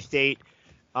Mississippi State.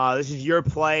 This is your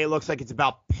play. It looks like it's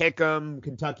about Pick'em.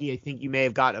 Kentucky, I think you may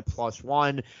have got a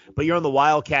 +1, but you're on the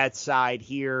Wildcats side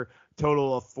here.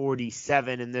 Total of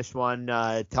 47 in this one.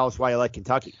 Tell us why you like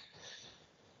Kentucky.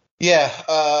 Yeah,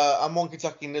 I'm on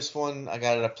Kentucky in this one. I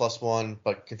got it at +1,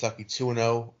 but Kentucky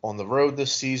 2-0 on the road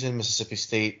this season. Mississippi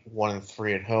State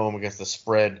 1-3 at home against the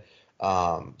spread.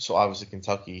 So obviously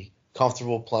Kentucky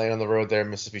comfortable playing on the road there.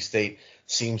 Mississippi State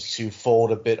seems to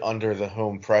fold a bit under the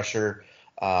home pressure.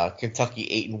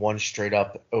 Kentucky 8-1 straight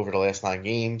up over the last 9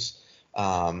 games.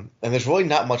 And there's really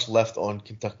not much left on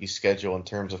Kentucky's schedule in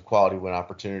terms of quality win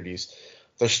opportunities.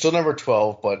 They're still number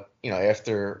 12, but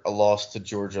after a loss to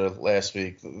Georgia last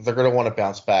week, they're going to want to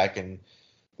bounce back, and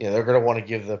they're going to want to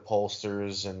give the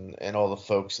pollsters and all the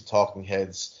folks, the talking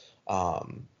heads,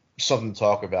 something to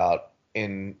talk about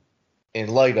in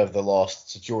light of the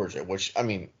loss to Georgia, which,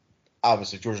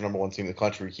 obviously Georgia number 1 team in the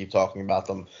country. We keep talking about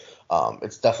them.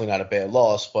 It's definitely not a bad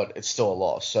loss, but it's still a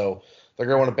loss. So they're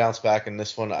going to want to bounce back in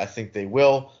this one. I think they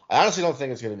will. I honestly don't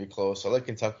think it's going to be close. I like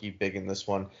Kentucky big in this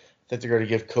one. I think they're going to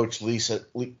give Coach Leach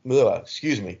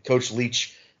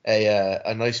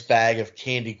a nice bag of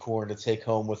candy corn to take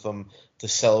home with them to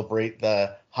celebrate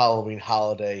the Halloween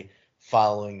holiday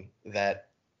following that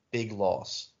big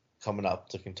loss coming up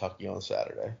to Kentucky on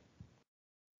Saturday.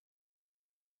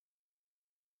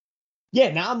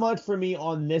 Yeah, not much for me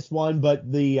on this one,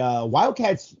 but the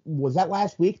Wildcats, was that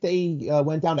last week they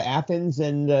went down to Athens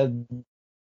and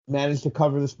managed to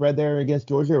cover the spread there against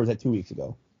Georgia, or was that 2 weeks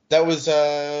ago? That was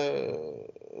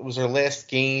our last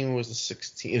game was the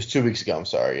 16th. It was 2 weeks ago, I'm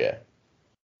sorry, yeah.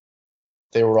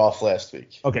 They were off last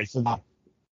week. Okay, so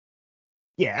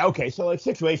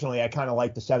situationally, I kind of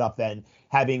like the setup then,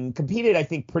 having competed, I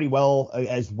think, pretty well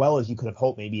as you could have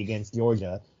hoped maybe against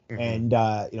Georgia. And,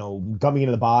 coming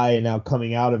into the bye and now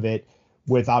coming out of it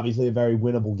with obviously a very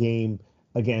winnable game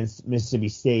against Mississippi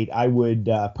State, I would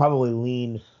probably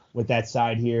lean with that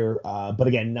side here. But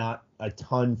again, not a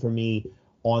ton for me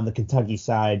on the Kentucky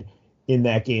side in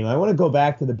that game. I want to go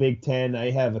back to the Big Ten.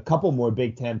 I have a couple more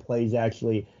Big Ten plays,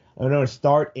 actually. I'm going to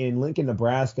start in Lincoln,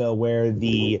 Nebraska, where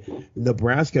the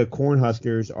Nebraska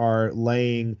Cornhuskers are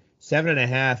laying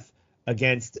 7.5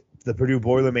 against the Purdue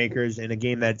Boilermakers in a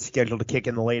game that's scheduled to kick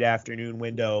in the late afternoon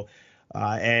window.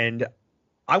 And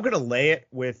I'm going to lay it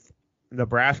with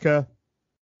Nebraska.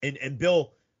 And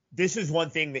Bill, this is one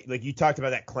thing that, like, you talked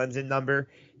about that Clemson number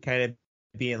kind of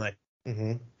being like,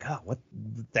 God, what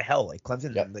the hell? Like,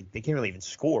 Clemson, like, they can't really even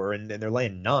score, and they're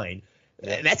laying 9.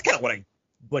 And that's kind of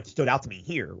what stood out to me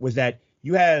here, was that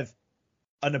you have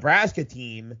a Nebraska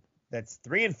team that's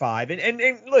 3-5.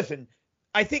 And listen,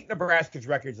 I think Nebraska's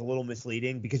record is a little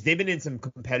misleading because they've been in some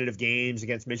competitive games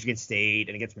against Michigan State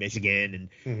and against Michigan,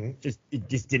 and it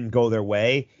just didn't go their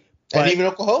way. But, and even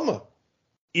Oklahoma.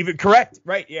 Even correct,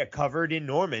 right? Yeah, covered in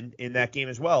Norman in that game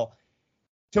as well.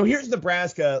 So here's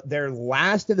Nebraska. They're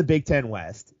last in the Big Ten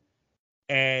West,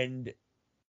 and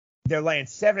they're laying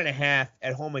 7.5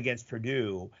 at home against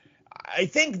Purdue. I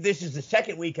think this is the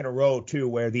second week in a row, too,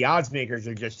 where the odds makers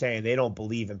are just saying they don't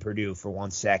believe in Purdue for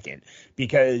 1 second,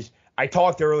 because I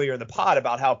talked earlier in the pod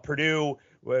about how Purdue,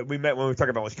 we met when we were talking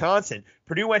about Wisconsin.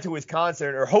 Purdue went to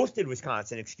Wisconsin, or hosted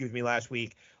Wisconsin, last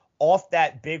week, off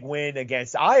that big win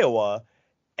against Iowa,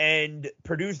 and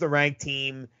Purdue's the ranked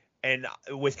team, and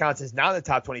Wisconsin's not in the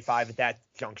top 25 at that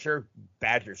juncture.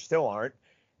 Badgers still aren't.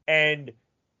 And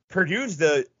Purdue's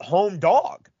the home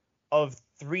dog of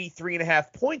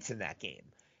 3.5 points in that game.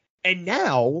 And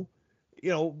now,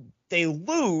 they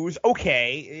lose.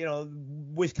 Okay,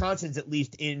 Wisconsin's at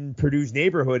least in Purdue's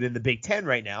neighborhood in the Big Ten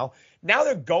right now. Now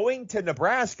they're going to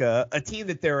Nebraska, a team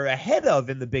that they're ahead of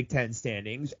in the Big Ten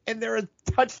standings, and they're a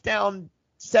touchdown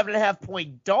 7.5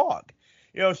 point dog.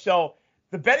 So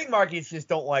the betting markets just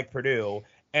don't like Purdue.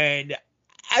 And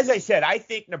as I said, I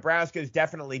think Nebraska is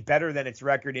definitely better than its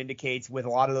record indicates, with a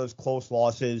lot of those close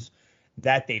losses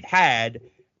that they've had.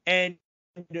 And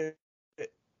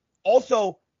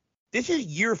also, this is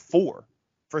year 4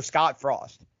 for Scott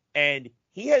Frost, and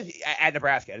he has at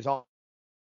Nebraska, at his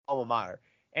alma mater,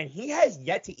 and he has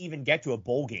yet to even get to a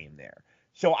bowl game there.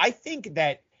 So I think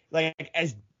that, like,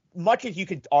 as much as you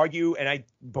could argue, and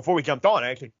before we jumped on,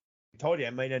 I actually told you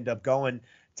I might end up going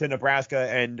to Nebraska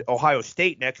and Ohio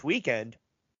State next weekend.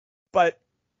 But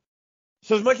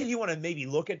so as much as you want to maybe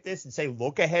look at this and say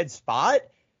look ahead spot,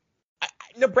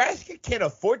 Nebraska can't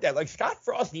afford that. Like, Scott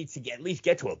Frost needs to at least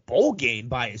get to a bowl game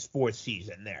by his 4th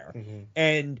season there.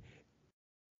 And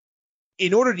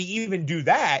in order to even do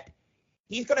that,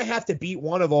 he's going to have to beat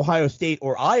one of Ohio State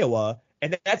or Iowa,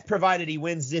 and that's provided he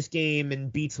wins this game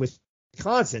and beats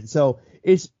Wisconsin. So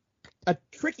it's a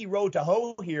tricky road to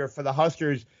hoe here for the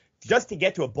Huskers just to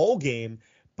get to a bowl game.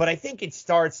 But I think it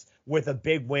starts with a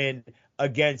big win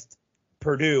against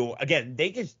Purdue. Again,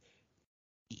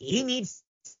 he needs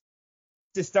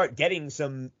to start getting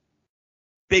some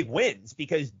big wins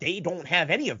because they don't have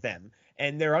any of them,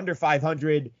 and they're under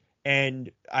 500.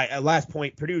 And at last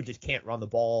point, Purdue just can't run the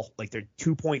ball. Like, they're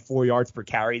 2.4 yards per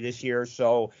carry this year.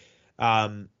 So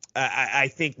I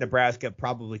think Nebraska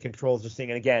probably controls this thing.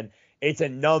 And again, it's a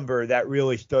number that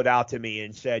really stood out to me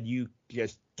and said you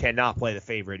just cannot play the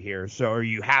favorite here. Or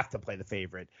you have to play the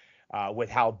favorite with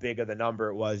how big of the number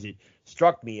it was. It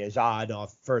struck me as odd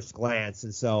off first glance.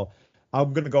 And so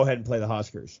I'm going to go ahead and play the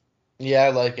Huskers. Yeah, I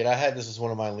like it. I had this as one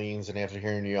of my leans, and after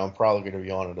hearing you, I'm probably going to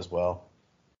be on it as well.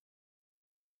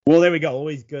 Well, there we go.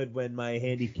 Always good when my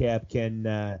handicap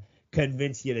can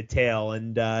convince you to tail.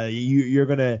 And you're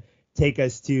going to take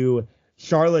us to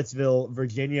Charlottesville,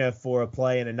 Virginia for a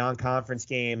play in a non-conference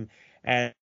game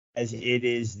as it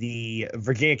is the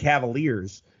Virginia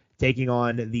Cavaliers taking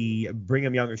on the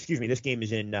Brigham Young. Excuse me, this game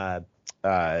is in out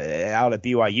at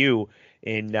BYU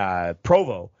in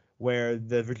Provo, where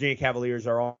the Virginia Cavaliers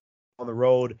are on the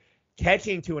road,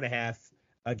 catching 2.5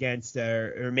 against,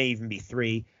 or may even be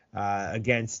 3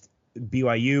 against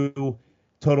BYU.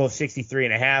 Total of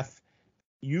 63.5.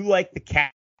 You like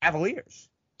the Cavaliers?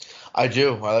 I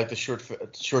do. I like the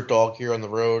short dog here on the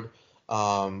road.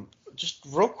 Just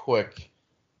real quick,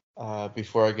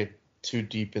 before I get too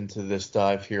deep into this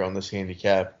dive here on this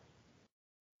handicap,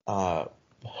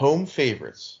 home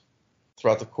favorites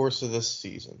throughout the course of this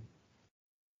season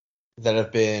that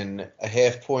have been a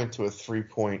 0.5 point to a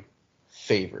 3-point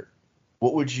favorite.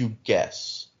 What would you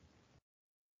guess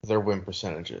their win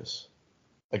percentages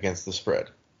against the spread?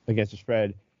 Against the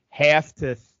spread, 0.5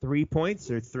 to 3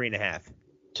 points or 3.5?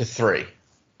 To 3.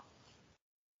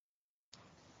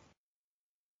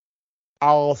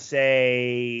 I'll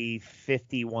say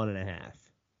 51.5.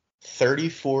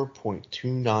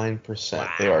 34.29%. Wow.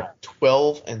 They are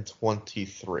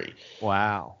 12-23.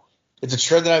 Wow. It's a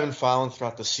trend that I've been following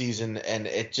throughout the season, and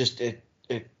it just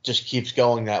keeps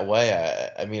going that way.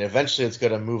 I mean, eventually it's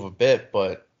going to move a bit,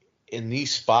 but in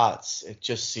these spots, it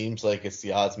just seems like it's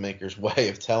the odds makers' way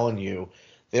of telling you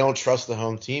they don't trust the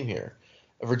home team here.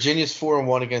 Virginia's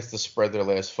 4-1 against the spread their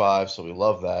last 5, so we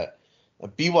love that.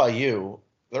 BYU,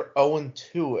 they're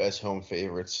 0-2 as home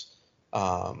favorites.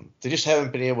 They just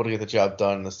haven't been able to get the job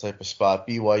done in this type of spot.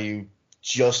 BYU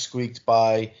just squeaked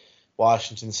by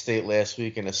Washington State last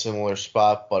week in a similar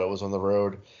spot, but it was on the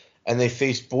road. And they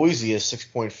faced Boise as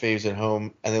 6-point faves at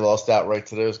home, and they lost outright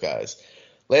to those guys.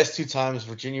 Last 2 times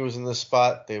Virginia was in this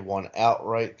spot, they won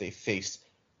outright. They faced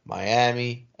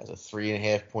Miami as a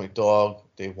 3.5-point dog.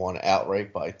 They won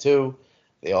outright by 2.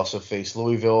 They also faced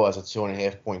Louisville as a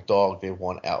 2.5-point dog. They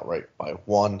won outright by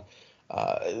 1.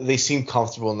 They seem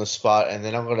comfortable in this spot, and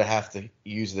then I'm going to have to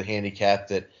use the handicap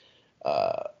that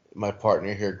my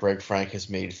partner here, Greg Frank, has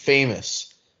made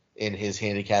famous in his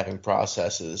handicapping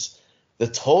processes. The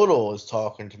total is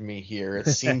talking to me here. It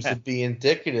seems to be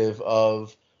indicative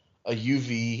of a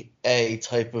UVA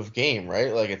type of game,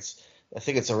 right? Like I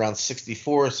think it's around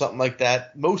 64 or something like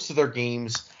that. Most of their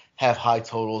games have high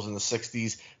totals in the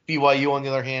 60s. BYU, on the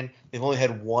other hand, they've only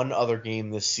had one other game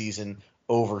this season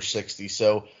over 60.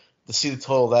 So to see the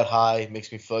total that high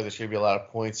makes me feel like there's going to be a lot of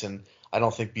points, and I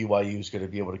don't think BYU is going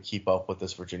to be able to keep up with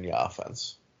this Virginia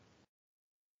offense.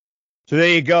 So there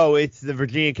you go. It's the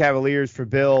Virginia Cavaliers for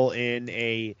Bill in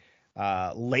a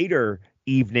later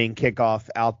evening kickoff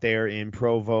out there in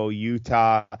Provo,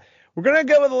 Utah. We're going to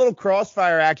go with a little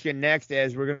crossfire action next,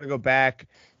 as we're going to go back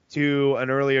to an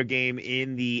earlier game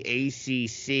in the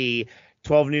ACC.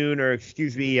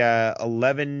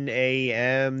 11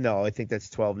 a.m. No, I think that's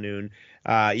 12 noon.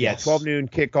 Yes. 12 noon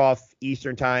kickoff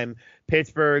Eastern time.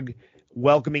 Pittsburgh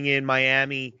welcoming in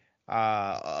Miami,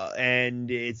 and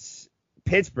it's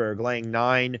Pittsburgh laying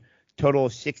 9, total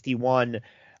of 61.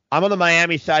 I'm on the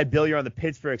Miami side. Bill, you're on the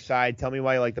Pittsburgh side. Tell me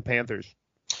why you like the Panthers.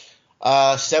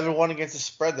 7-1 against the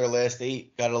spread their last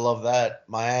 8. Gotta love that.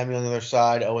 Miami on the other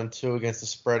side, 0-2 against the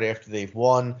spread after they've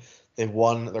won.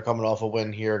 They're coming off a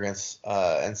win here against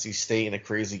NC State in a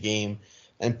crazy game.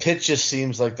 And Pitt just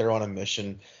seems like they're on a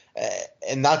mission.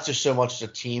 And not just so much the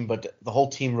team, but the whole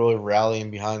team really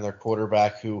rallying behind their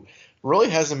quarterback, who really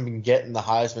hasn't been getting the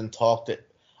Heisman talk that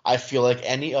I feel like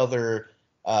any other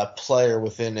player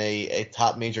within a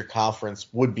top major conference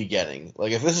would be getting.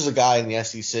 Like, if this is a guy in the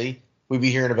SEC, we'd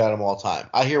be hearing about him all the time.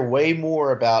 I hear way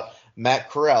more about Matt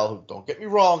Corral, who, don't get me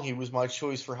wrong, he was my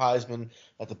choice for Heisman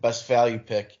at the best value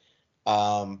pick.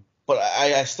 But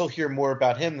I still hear more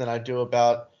about him than I do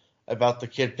about the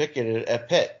kid Pickett at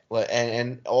Pitt.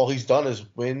 And all he's done is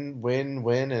win,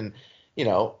 and,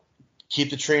 keep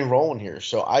the train rolling here.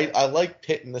 So I like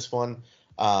Pitt in this one.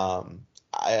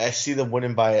 I see them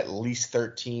winning by at least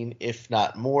 13, if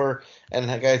not more. And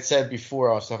like I said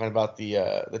before, I was talking about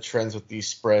the trends with these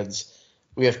spreads.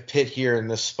 We have Pitt here in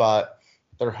this spot.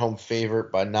 They're home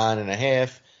favorite by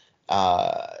 9.5.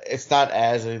 It's not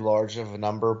as a large of a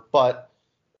number, but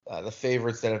the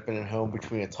favorites that have been at home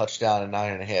between a touchdown and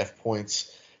 9.5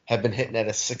 points have been hitting at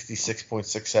a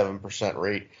 66.67%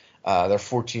 rate. They're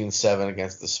 14-7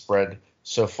 against the spread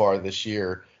so far this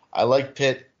year. I like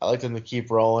Pitt. I like them to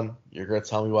keep rolling. You're going to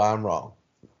tell me why I'm wrong.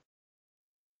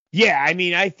 Yeah, I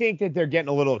mean, I think that they're getting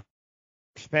a little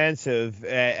expensive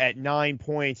at 9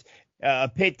 points. A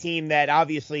Pitt team that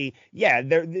obviously, yeah,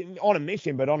 they're on a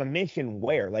mission, but on a mission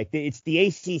where? Like, it's the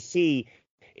ACC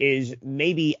is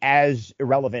maybe as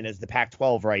irrelevant as the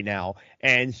Pac-12 right now.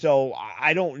 And so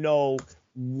I don't know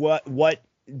what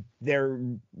there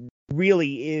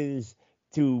really is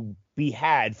to be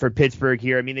had for Pittsburgh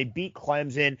here. I mean, they beat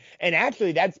Clemson, and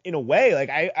actually that's in a way, like,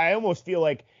 I almost feel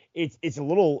like it's a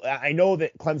little, I know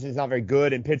that Clemson's not very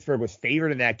good and Pittsburgh was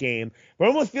favored in that game, but I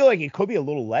almost feel like it could be a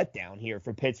little letdown here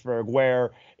for Pittsburgh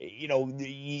where, you know,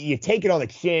 you take it on the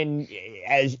chin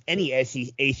as any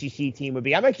ACC team would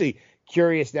be. I'm actually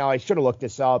curious now, I should have looked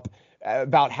this up,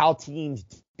 about how teams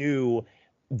do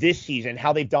this season,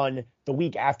 how they've done the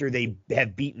week after they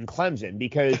have beaten Clemson,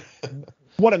 because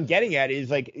what I'm getting at is,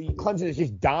 like, Clemson has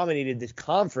just dominated this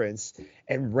conference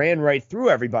and ran right through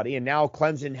everybody, and now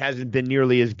Clemson hasn't been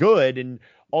nearly as good, and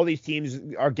all these teams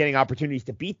are getting opportunities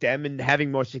to beat them and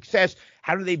having more success.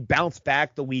 How do they bounce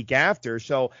back the week after?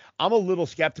 So I'm a little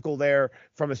skeptical there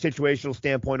from a situational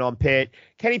standpoint on Pitt.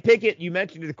 Kenny Pickett, you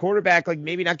mentioned the quarterback, like,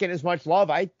 maybe not getting as much love.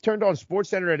 I turned on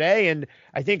SportsCenter today, and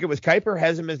I think it was Kuiper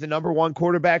has him as the number one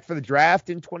quarterback for the draft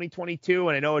in 2022,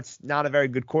 and I know it's not a very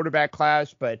good quarterback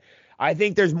class, but I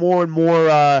think there's more and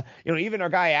more, even our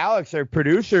guy Alex, our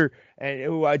producer, and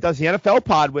who does the NFL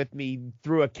pod with me,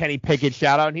 threw a Kenny Pickett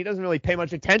shout out, and he doesn't really pay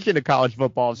much attention to college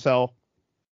football. So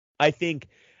I think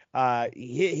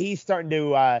he's starting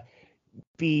to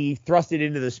be thrusted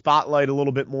into the spotlight a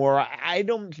little bit more. I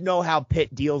don't know how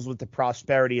Pitt deals with the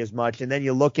prosperity as much. And then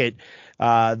you look at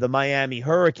the Miami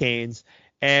Hurricanes,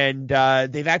 and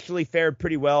they've actually fared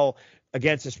pretty well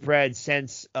against the spread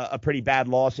since a pretty bad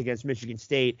loss against Michigan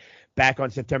State back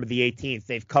on September the 18th.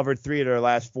 They've covered 3 of their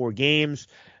last 4 games,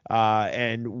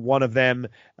 and one of them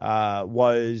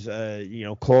was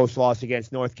close loss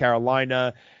against North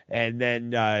Carolina, and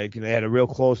then they had a real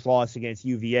close loss against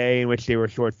UVA in which they were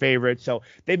short favorites. So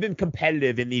they've been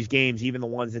competitive in these games, even the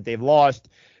ones that they've lost.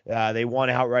 They won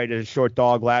outright as a short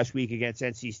dog last week against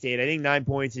NC State. I think 9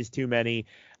 points is too many.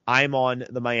 I'm on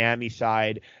the Miami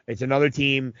side. It's another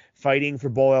team fighting for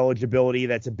bowl eligibility.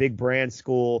 That's a big brand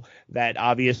school that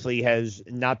obviously has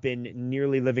not been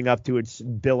nearly living up to its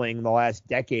billing the last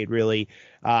decade, really.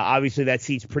 Obviously, that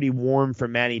seat's pretty warm for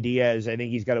Manny Diaz. I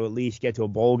think he's got to at least get to a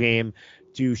bowl game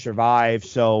to survive.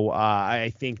 So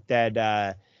I think that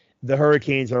the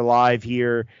Hurricanes are live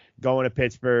here, going to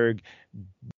Pittsburgh.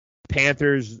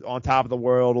 Panthers on top of the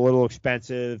world, a little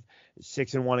expensive.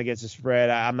 6-1 against the spread.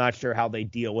 I'm not sure how they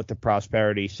deal with the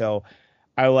prosperity. So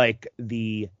I like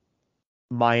the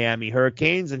Miami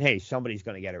Hurricanes, and hey, somebody's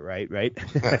going to get it right?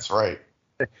 That's right.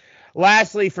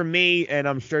 Lastly, for me, and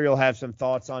I'm sure you'll have some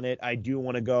thoughts on it, I do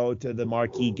want to go to the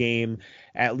marquee game,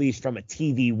 at least from a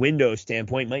TV window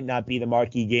standpoint. Might not be the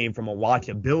marquee game from a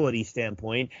watchability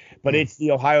standpoint, but it's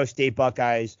the Ohio State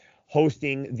Buckeyes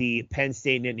hosting the Penn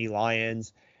State Nittany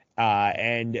Lions.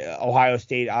 And Ohio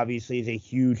State obviously is a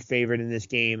huge favorite in this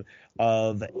game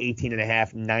of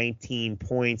 18.5, 19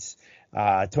 points.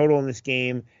 Total in this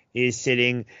game is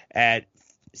sitting at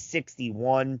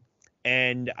 61,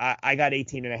 and I got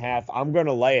 18.5. I'm going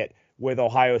to lay it with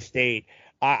Ohio State.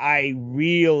 I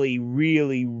really,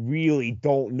 really, really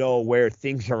don't know where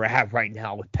things are at right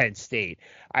now with Penn State.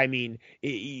 I mean,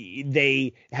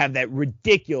 they have that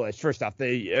ridiculous, first off,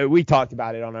 we talked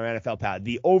about it on our NFL pod,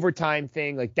 the overtime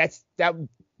thing, like that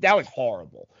was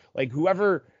horrible. Like,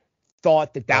 whoever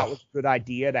thought that was a good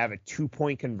idea to have a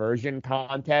 2-point conversion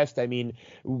contest. I mean,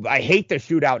 I hate the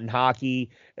shootout in hockey.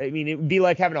 I mean, it would be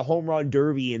like having a home run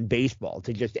derby in baseball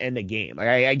to just end a game. Like,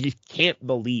 I just can't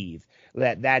believe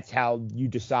that's how you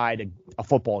decide a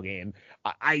football game.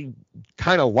 I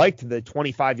kind of liked the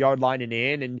 25-yard line and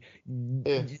in,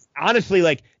 and honestly,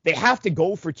 like, they have to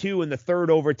go for 2 in the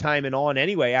third overtime and on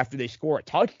anyway after they score a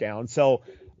touchdown. So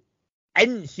I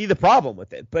didn't see the problem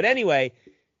with it. But anyway,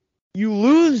 you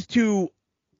lose to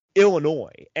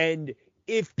Illinois, and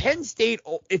if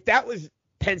that was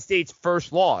Penn State's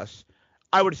first loss,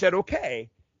 I would have said, okay.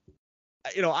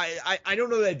 I don't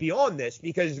know that I'd be on this,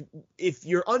 because if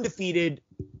you're undefeated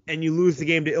and you lose the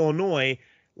game to Illinois,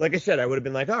 like I said, I would have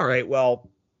been like, all right, well,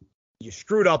 you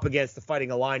screwed up against the Fighting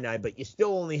Illini, but you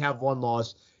still only have one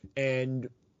loss. And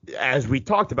as we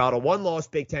talked about, a one-loss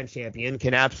Big Ten champion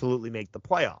can absolutely make the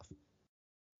playoff.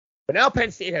 But now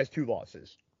Penn State has 2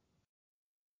 losses.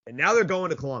 And now they're going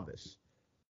to Columbus.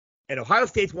 And Ohio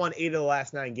State's won 8 of the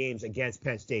last 9 games against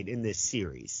Penn State in this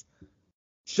series.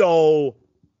 So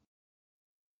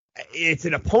it's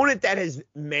an opponent that has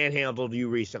manhandled you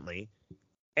recently,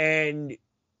 and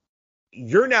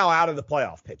you're now out of the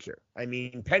playoff picture. I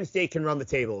mean, Penn State can run the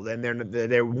table, then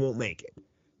they won't make it.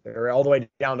 They're all the way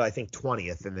down to, I think,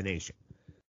 20th in the nation.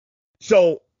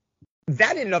 So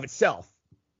that in and of itself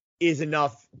is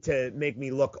enough to make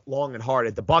me look long and hard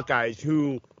at the Buckeyes,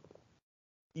 who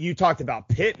you talked about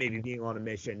Pitt maybe being on a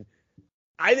mission.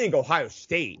 I think Ohio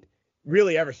State,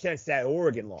 really ever since that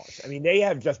Oregon loss, I mean, they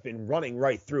have just been running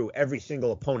right through every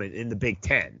single opponent in the Big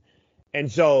Ten.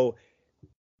 And so,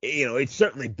 it's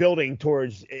certainly building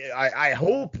towards, I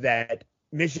hope that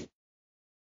Michigan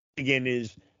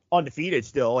is undefeated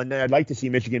still, and I'd like to see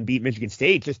Michigan beat Michigan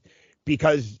State just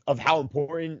because of how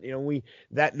important,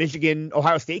 that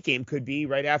Michigan-Ohio State game could be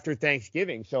right after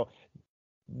Thanksgiving. So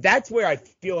that's where I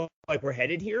feel like we're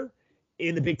headed here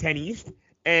in the Big Ten East.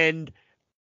 And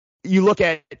you look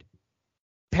at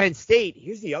Penn State,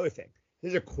 here's the other thing.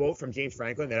 There's a quote from James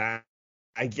Franklin that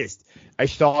I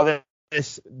saw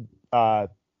this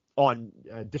on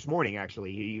this morning,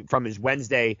 actually, from his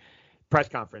Wednesday press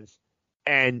conference.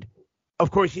 And,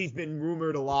 of course, he's been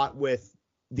rumored a lot with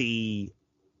the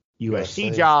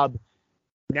USC job,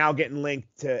 now getting linked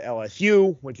to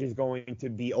LSU, which is going to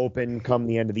be open come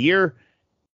the end of the year.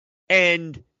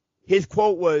 And his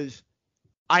quote was,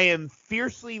 "I am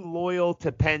fiercely loyal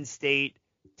to Penn State,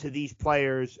 to these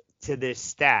players, to this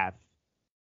staff, ...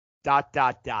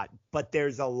 but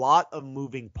there's a lot of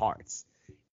moving parts."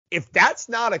 If that's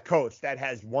not a coach that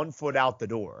has one foot out the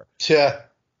door, yeah,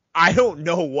 I don't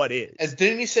know what is. And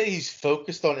didn't he say he's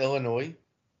focused on Illinois?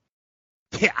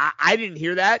 Yeah, I didn't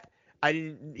hear that. I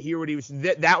didn't hear what he was.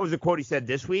 That was a quote he said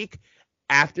this week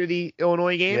after the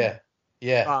Illinois game.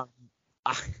 Yeah.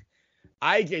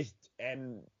 I just,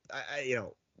 and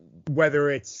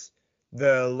whether it's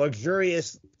the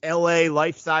luxurious LA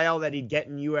lifestyle that he'd get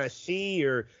in USC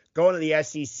or going to the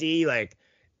SEC, like,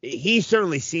 he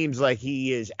certainly seems like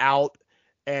he is out,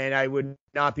 and I would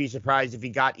not be surprised if he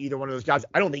got either one of those jobs.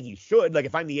 I don't think he should. Like,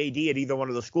 if I'm the AD at either one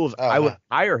of those schools, I would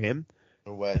hire him.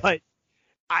 No way. But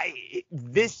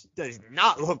this does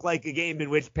not look like a game in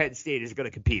which Penn State is going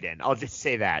to compete in. I'll just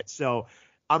say that. So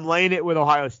I'm laying it with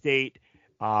Ohio State,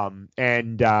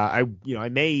 and I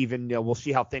may even we'll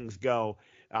see how things go.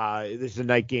 This is a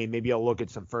night game. Maybe I'll look at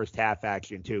some first half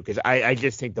action too, because I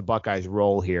just think the Buckeyes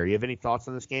roll here. You have any thoughts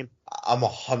on this game? I'm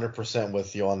 100%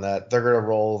 with you on that. They're gonna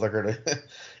roll. They're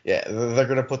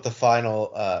gonna put the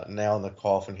final nail in the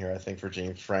coffin here, I think, for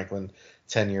James Franklin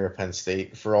tenure at Penn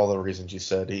State for all the reasons you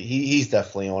said. He's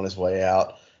definitely on his way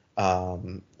out,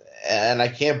 and I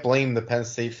can't blame the Penn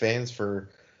State fans for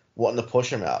wanting to push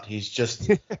him out. He's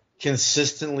just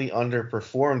consistently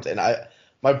underperformed, and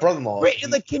my brother-in-law. Wait,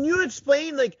 can you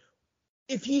explain,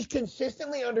 if he's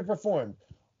consistently underperformed,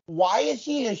 why is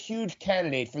he a huge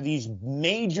candidate for these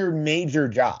major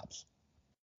jobs?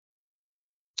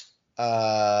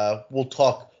 We'll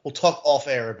talk off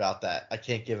air about that. I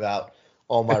can't give out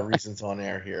all my reasons on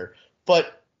air here.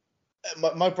 But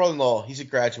my brother-in-law, he's a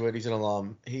graduate, he's an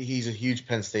alum, he's a huge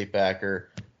Penn State backer,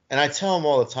 and I tell him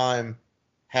all the time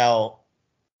how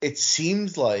it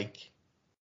seems like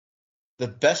the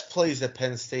best plays that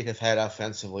Penn State have had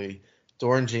offensively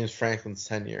during James Franklin's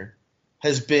tenure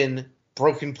has been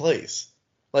broken plays.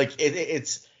 Like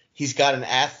he's got an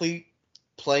athlete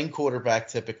playing quarterback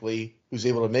typically who's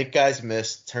able to make guys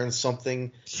miss, turn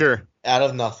something out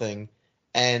of nothing,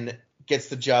 and gets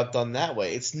the job done that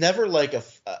way. It's never like a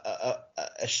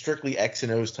strictly X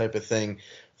and O's type of thing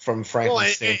from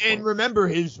Franklin's standpoint. And remember,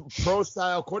 his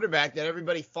pro-style quarterback that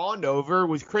everybody fawned over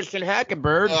was Christian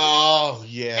Hackenberg. Oh,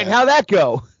 yeah. And how'd that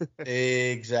go?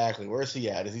 Exactly. Where's he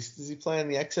at? Is he playing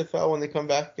the XFL when they come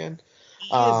back again?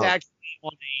 He is actually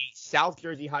on the South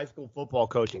Jersey high school football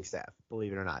coaching staff,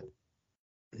 believe it or not.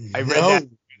 I read that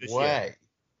this year.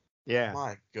 Yeah.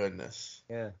 My goodness.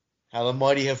 Yeah. How the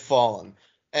mighty have fallen.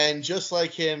 And just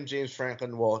like him, James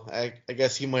Franklin, well, I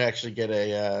guess he might actually get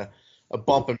a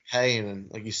bump in pay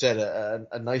and, like you said,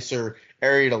 a nicer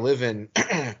area to live in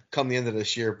come the end of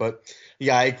this year. But,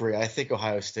 yeah, I agree. I think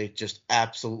Ohio State just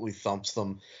absolutely thumps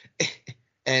them.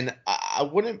 And I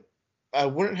wouldn't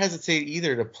hesitate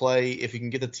either to play if you can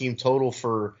get the team total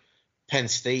for Penn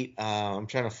State. I'm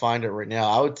trying to find it right now.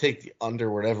 I would take the under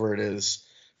whatever it is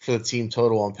for the team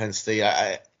total on Penn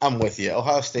State. I'm with you.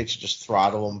 Ohio State should just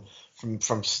throttle them from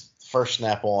first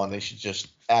snap on. They should just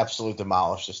absolutely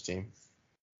demolish this team.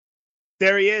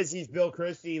 There he is. He's Bill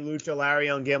Christie, Lucha Larry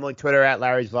on Gambling Twitter at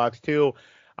Larry's Vlogs 2.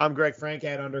 I'm Greg Frank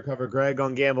at Undercover Greg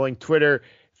on Gambling Twitter.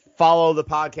 Follow the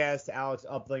podcast. Alex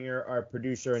Uplinger, our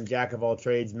producer and jack of all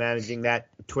trades, managing that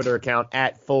Twitter account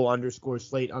at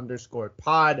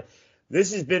 @full_slate_pod.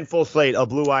 This has been Full Slate, a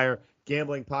Blue Wire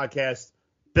Gambling Podcast.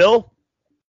 Bill,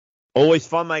 always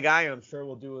fun, my guy. I'm sure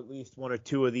we'll do at least one or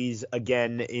two of these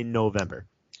again in November.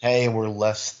 Hey, we're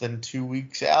less than 2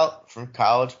 weeks out from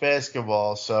college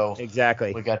basketball, so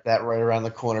Exactly. we got that right around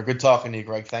the corner. Good talking to you,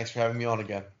 Greg. Thanks for having me on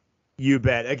again. You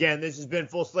bet. Again, this has been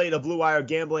Full Slate of Blue Wire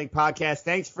Gambling Podcast.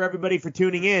 Thanks for everybody for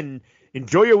tuning in.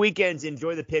 Enjoy your weekends.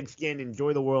 Enjoy the pigskin.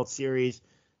 Enjoy the World Series.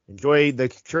 Enjoy the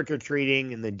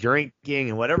trick-or-treating and the drinking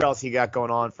and whatever else you got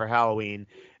going on for Halloween.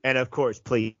 And, of course,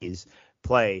 please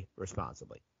play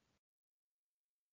responsibly.